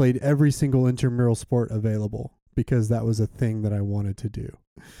year I played every single intramural sport available because that was a thing that I wanted to do.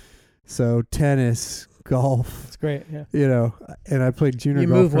 So tennis, golf. It's great. Yeah. And I played junior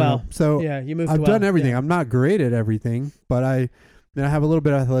golf. You move well. So you moved I've well. done everything. Yeah. I'm not great at everything, but I have a little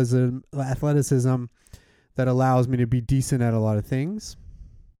bit of athleticism that allows me to be decent at a lot of things.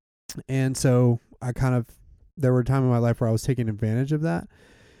 And so there were a time in my life where I was taking advantage of that.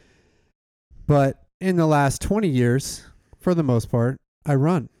 But in the last 20 years, for the most part, I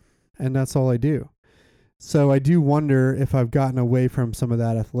run, and that's all I do. So I do wonder if I've gotten away from some of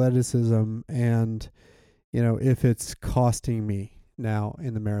that athleticism and, if it's costing me now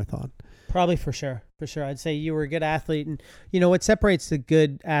in the marathon. Probably for sure. I'd say you were a good athlete. And, what separates the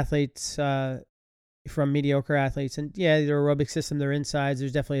good athletes from mediocre athletes, and their aerobic system, their insides,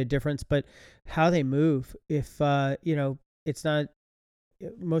 there's definitely a difference, but how they move, if it's not,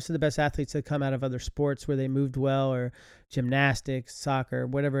 most of the best athletes that come out of other sports where they moved well, or gymnastics, soccer,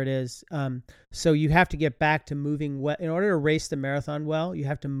 whatever it is. So you have to get back to moving well. In order to race the marathon well, you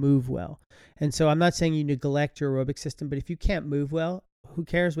have to move well. And so I'm not saying you neglect your aerobic system, but if you can't move well, who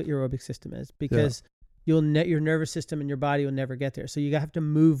cares what your aerobic system is? Because your nervous system and your body will never get there. So you have to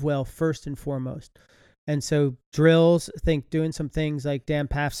move well first and foremost. And so drills, doing some things like Dan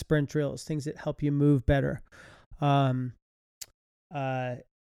Pfaff sprint drills, things that help you move better.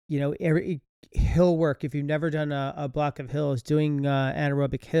 Every hill work, if you've never done a block of hills, doing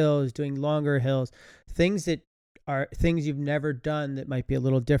anaerobic hills, doing longer hills, things that are things you've never done that might be a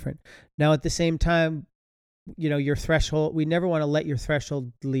little different. Now, at the same time, your threshold, we never want to let your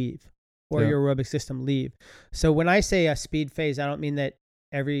threshold leave or your aerobic system leave. So when I say a speed phase, I don't mean that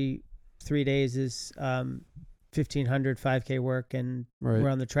every 3 days is 1,500 5K work and we're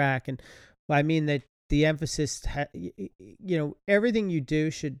on the track. And I mean that the emphasis, everything you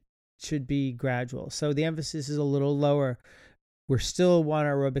do should be gradual. So the emphasis is a little lower. We still want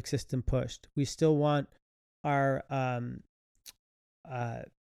our aerobic system pushed. We still want our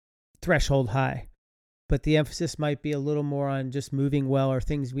threshold high, but the emphasis might be a little more on just moving well or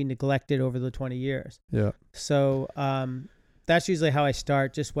things we neglected over the 20 years. Yeah. So that's usually how I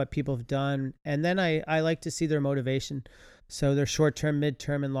start, just what people have done. And then I like to see their motivation. So their short-term,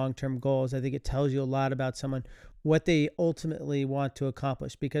 mid-term, and long-term goals. I think it tells you a lot about someone, what they ultimately want to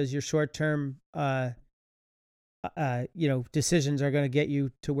accomplish, because your short-term, decisions are going to get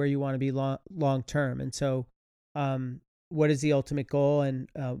you to where you want to be long-term. And so what is the ultimate goal, and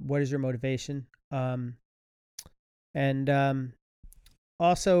what is your motivation?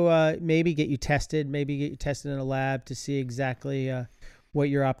 Also, maybe get you tested in a lab to see exactly what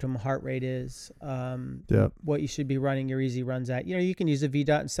your optimal heart rate is, what you should be running your easy runs at. You can use a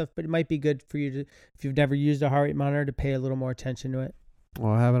VDOT and stuff, but it might be good for you to, if you've never used a heart rate monitor, to pay a little more attention to it.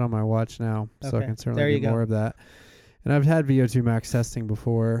 Well, I have it on my watch now, so I can certainly do more of that. And I've had VO2 max testing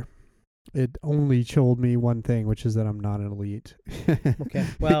before. It only told me one thing, which is that I'm not an elite. Okay.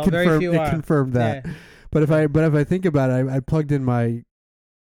 Well, very few are. It confirmed that. Yeah. But if I think about it, I plugged in I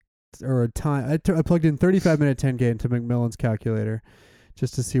plugged in 35-minute 10K into McMillan's calculator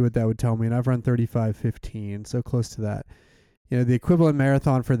just to see what that would tell me, and I've run 35:15, so close to that. The equivalent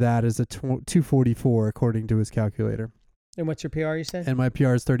marathon for that is a 2:44 according to his calculator. And what's your PR, you said? And my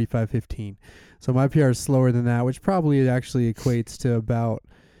PR is 35:15. So my PR is slower than that, which probably actually equates to about,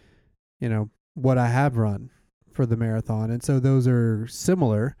 what I have run for the marathon. And so those are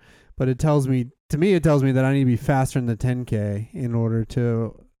similar, but it tells me that I need to be faster in the 10K in order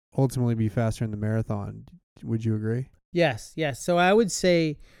to ultimately be faster in the marathon. Would you agree? Yes. So I would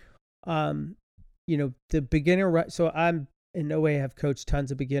say, the beginner, so I'm in no way have coached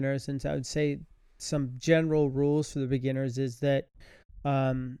tons of beginners. And so I would say some general rules for the beginners is that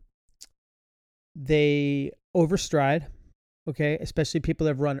they overstride. Okay, especially people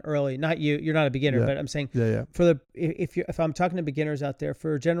that have run early. Not you. You're not a beginner, but I'm saying for if I'm talking to beginners out there,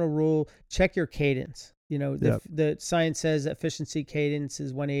 for a general rule, check your cadence. The science says efficiency cadence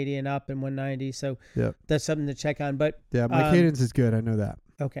is 180 and up and 190. So that's something to check on. But my cadence is good. I know that.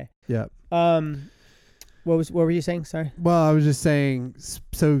 Okay. Yeah. What were you saying? Sorry. Well, I was just saying.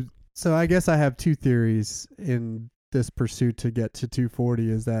 So I guess I have two theories in this pursuit to get to 240.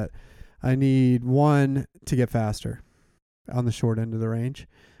 Is that I need one to get faster on the short end of the range.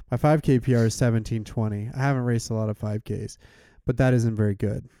 My 5K PR is 17:20. I haven't raced a lot of 5Ks, but that isn't very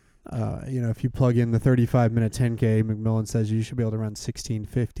good. If you plug in the 35-minute 10K, McMillan says you should be able to run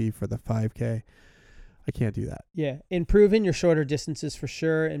 16:50 for the 5K. I can't do that. Yeah, improve in your shorter distances for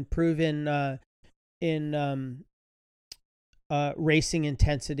sure. Improve in racing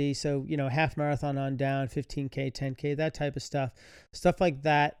intensity. So half marathon on down, 15K, 10K, that type of stuff like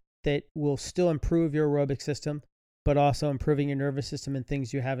that will still improve your aerobic system, but also improving your nervous system and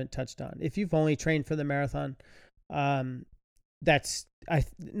things you haven't touched on. If you've only trained for the marathon, I'm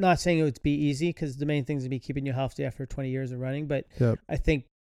not saying it would be easy, because the main thing is to be keeping you healthy after 20 years of running. But I think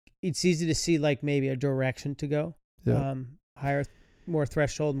it's easy to see like maybe a direction to go, higher, more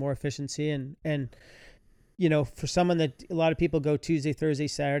threshold, more efficiency. And for someone that a lot of people go Tuesday, Thursday,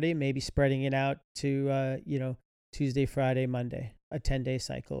 Saturday, maybe spreading it out to, Tuesday, Friday, Monday, a 10-day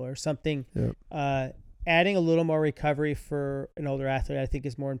cycle or something. Adding a little more recovery for an older athlete, I think,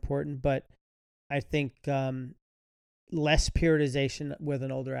 is more important. But I think less periodization with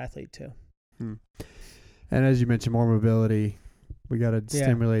an older athlete too. And as you mentioned, more mobility. We got to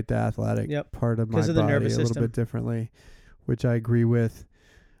stimulate the athletic part of my body a little bit differently, which I agree with.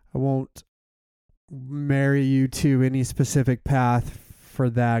 I won't marry you to any specific path for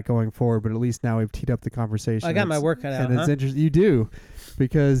that going forward, but at least now we've teed up the conversation. I got my work cut out. And it's interesting. You do,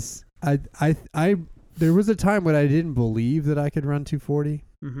 because I there was a time when I didn't believe that I could run 240.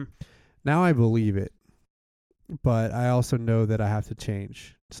 Mm-hmm. Now I believe it, but I also know that I have to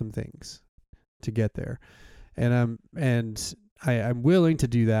change some things to get there, and I'm willing to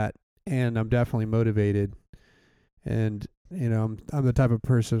do that, and I'm definitely motivated, and I'm the type of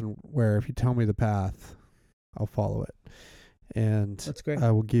person where if you tell me the path, I'll follow it. And that's great. I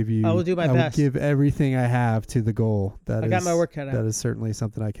will give you. I will do my best. I will give everything I have to the goal. I got my work cut out. That is certainly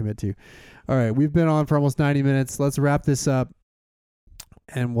something I commit to. All right, we've been on for almost 90 minutes. Let's wrap this up,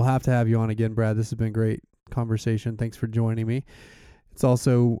 and we'll have to have you on again, Brad. This has been great conversation. Thanks for joining me. It's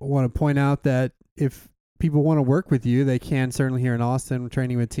also want to point out that if people want to work with you, they can certainly here in Austin.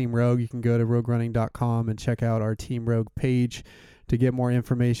 Training with Team Rogue. You can go to roguerunning.com and check out our Team Rogue page to get more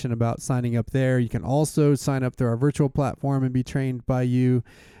information about signing up there. You can also sign up through our virtual platform and be trained by you.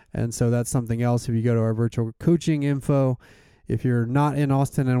 And so that's something else. If you go to our virtual coaching info, if you're not in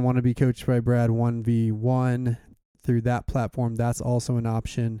Austin and want to be coached by Brad 1v1 through that platform, that's also an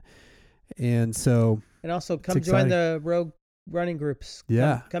option. And so, and also come join the Rogue running groups.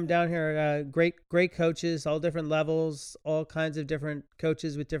 Come down here. Great coaches, all different levels, all kinds of different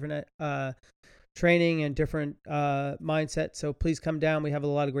coaches with different training and different mindset. So please come down. We have a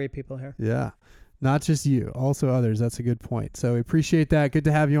lot of great people here. Yeah. Not just you, also others. That's a good point. So we appreciate that. Good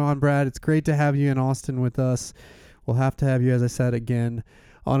to have you on, Brad. It's great to have you in Austin with us. We'll have to have you, as I said, again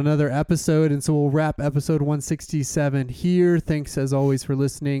on another episode. And so we'll wrap episode 167 here. Thanks as always for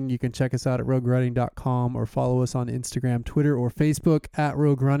listening. You can check us out at roguerunning.com or follow us on Instagram, Twitter, or Facebook at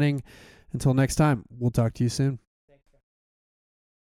Rogue Running. Until next time, we'll talk to you soon.